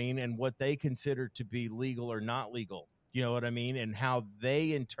know what I mean? And what they consider to be legal or not legal. You know what I mean? And how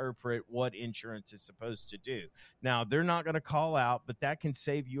they interpret what insurance is supposed to do. Now, they're not going to call out, but that can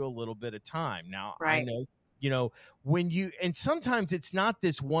save you a little bit of time. Now, I know, and sometimes it's not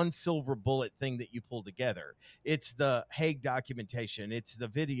this one silver bullet thing that you pull together. It's the Hague documentation. It's the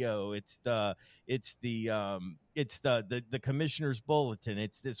video. It's the commissioner's bulletin.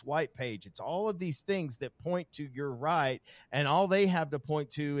 It's this white page. It's all of these things that point to your right. And all they have to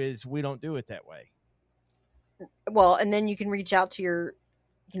point to is we don't do it that way. Well, and then you can reach out to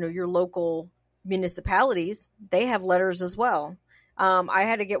your local municipalities. They have letters as well. I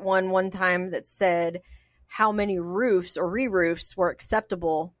had to get one time that said how many roofs or re-roofs were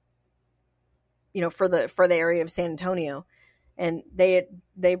acceptable, for the area of San Antonio. And they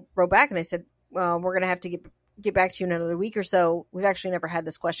wrote back and they said, well, we're going to have to get back to you in another week or so. We've actually never had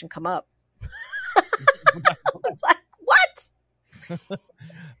this question come up. I was like, what?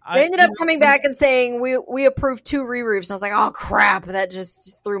 They ended up coming back and saying we approved 2 re-roofs. And I was like, oh crap, that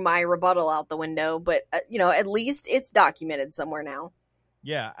just threw my rebuttal out the window. But at least it's documented somewhere now.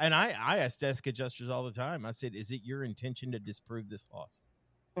 Yeah, and I ask desk adjusters all the time. I said, is it your intention to disprove this loss?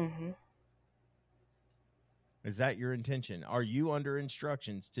 Mm-hmm. Is that your intention? Are you under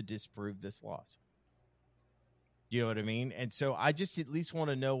instructions to disprove this loss? You know what I mean? And so I just at least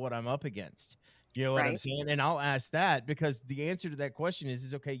want to know what I'm up against. You know what I'm saying? And I'll ask that because the answer to that question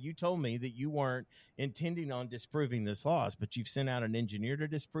is okay, you told me that you weren't intending on disproving this loss, but you've sent out an engineer to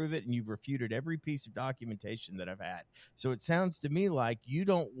disprove it and you've refuted every piece of documentation that I've had. So it sounds to me like you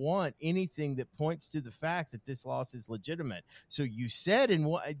don't want anything that points to the fact that this loss is legitimate. So you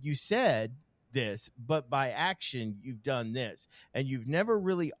said this, but by action you've done this, and you've never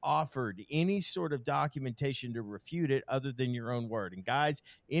really offered any sort of documentation to refute it other than your own word. And guys,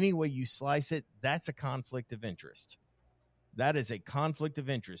 any way you slice it, that's a conflict of interest. That is a conflict of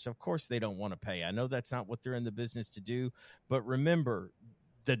interest. Of course they don't want to pay. I know that's not what they're in the business to do, but remember,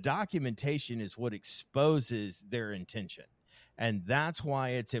 the documentation is what exposes their intention. And that's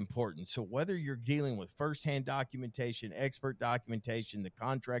why it's important. So whether you're dealing with firsthand documentation, expert documentation, the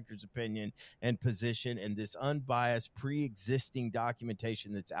contractor's opinion and position, and this unbiased pre-existing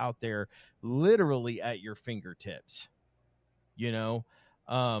documentation that's out there literally at your fingertips,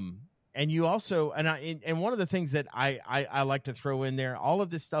 and you also, and one of the things that I like to throw in there, all of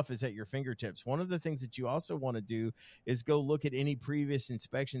this stuff is at your fingertips. One of the things that you also want to do is go look at any previous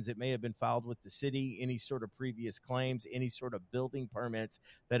inspections that may have been filed with the city, any sort of previous claims, any sort of building permits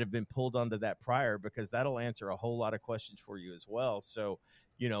that have been pulled onto that prior, because that'll answer a whole lot of questions for you as well. So,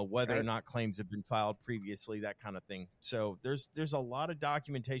 whether or not claims have been filed previously, that kind of thing. So there's a lot of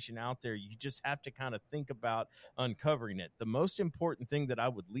documentation out there. You just have to kind of think about uncovering it. The most important thing that I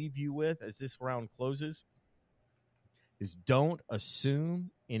would leave you with as this round closes is don't assume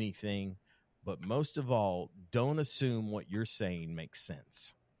anything, but most of all, don't assume what you're saying makes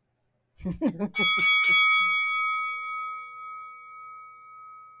sense.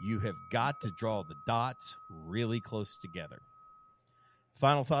 You have got to draw the dots really close together.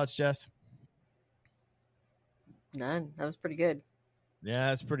 Final thoughts, Jess? None. That was pretty good. Yeah,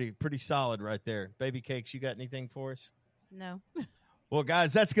 that's pretty solid right there. Baby Cakes, you got anything for us? No. Well,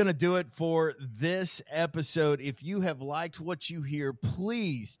 guys, that's going to do it for this episode. If you have liked what you hear,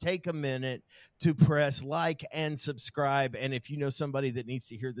 please take a minute to press like and subscribe. And if you know somebody that needs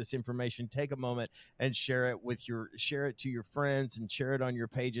to hear this information, take a moment and share it to your friends and share it on your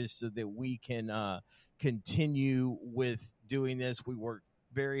pages so that we can continue with doing this. We work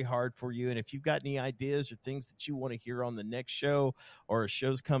very hard for you. And if you've got any ideas or things that you want to hear on the next show or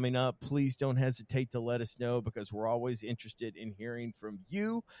shows coming up, please don't hesitate to let us know, because we're always interested in hearing from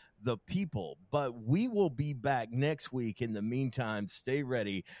you, the people. But we will be back next week. In the meantime, stay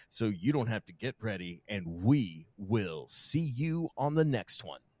ready so you don't have to get ready, and we will see you on the next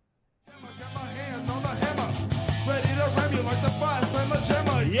one. Got my hand on the hammer, ready to ram you like the fire slammer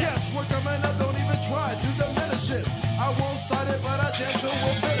jammer. Yes, we're coming up, don't even try to diminish it. I won't start it, but I damn sure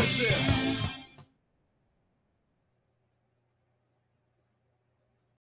will finish it.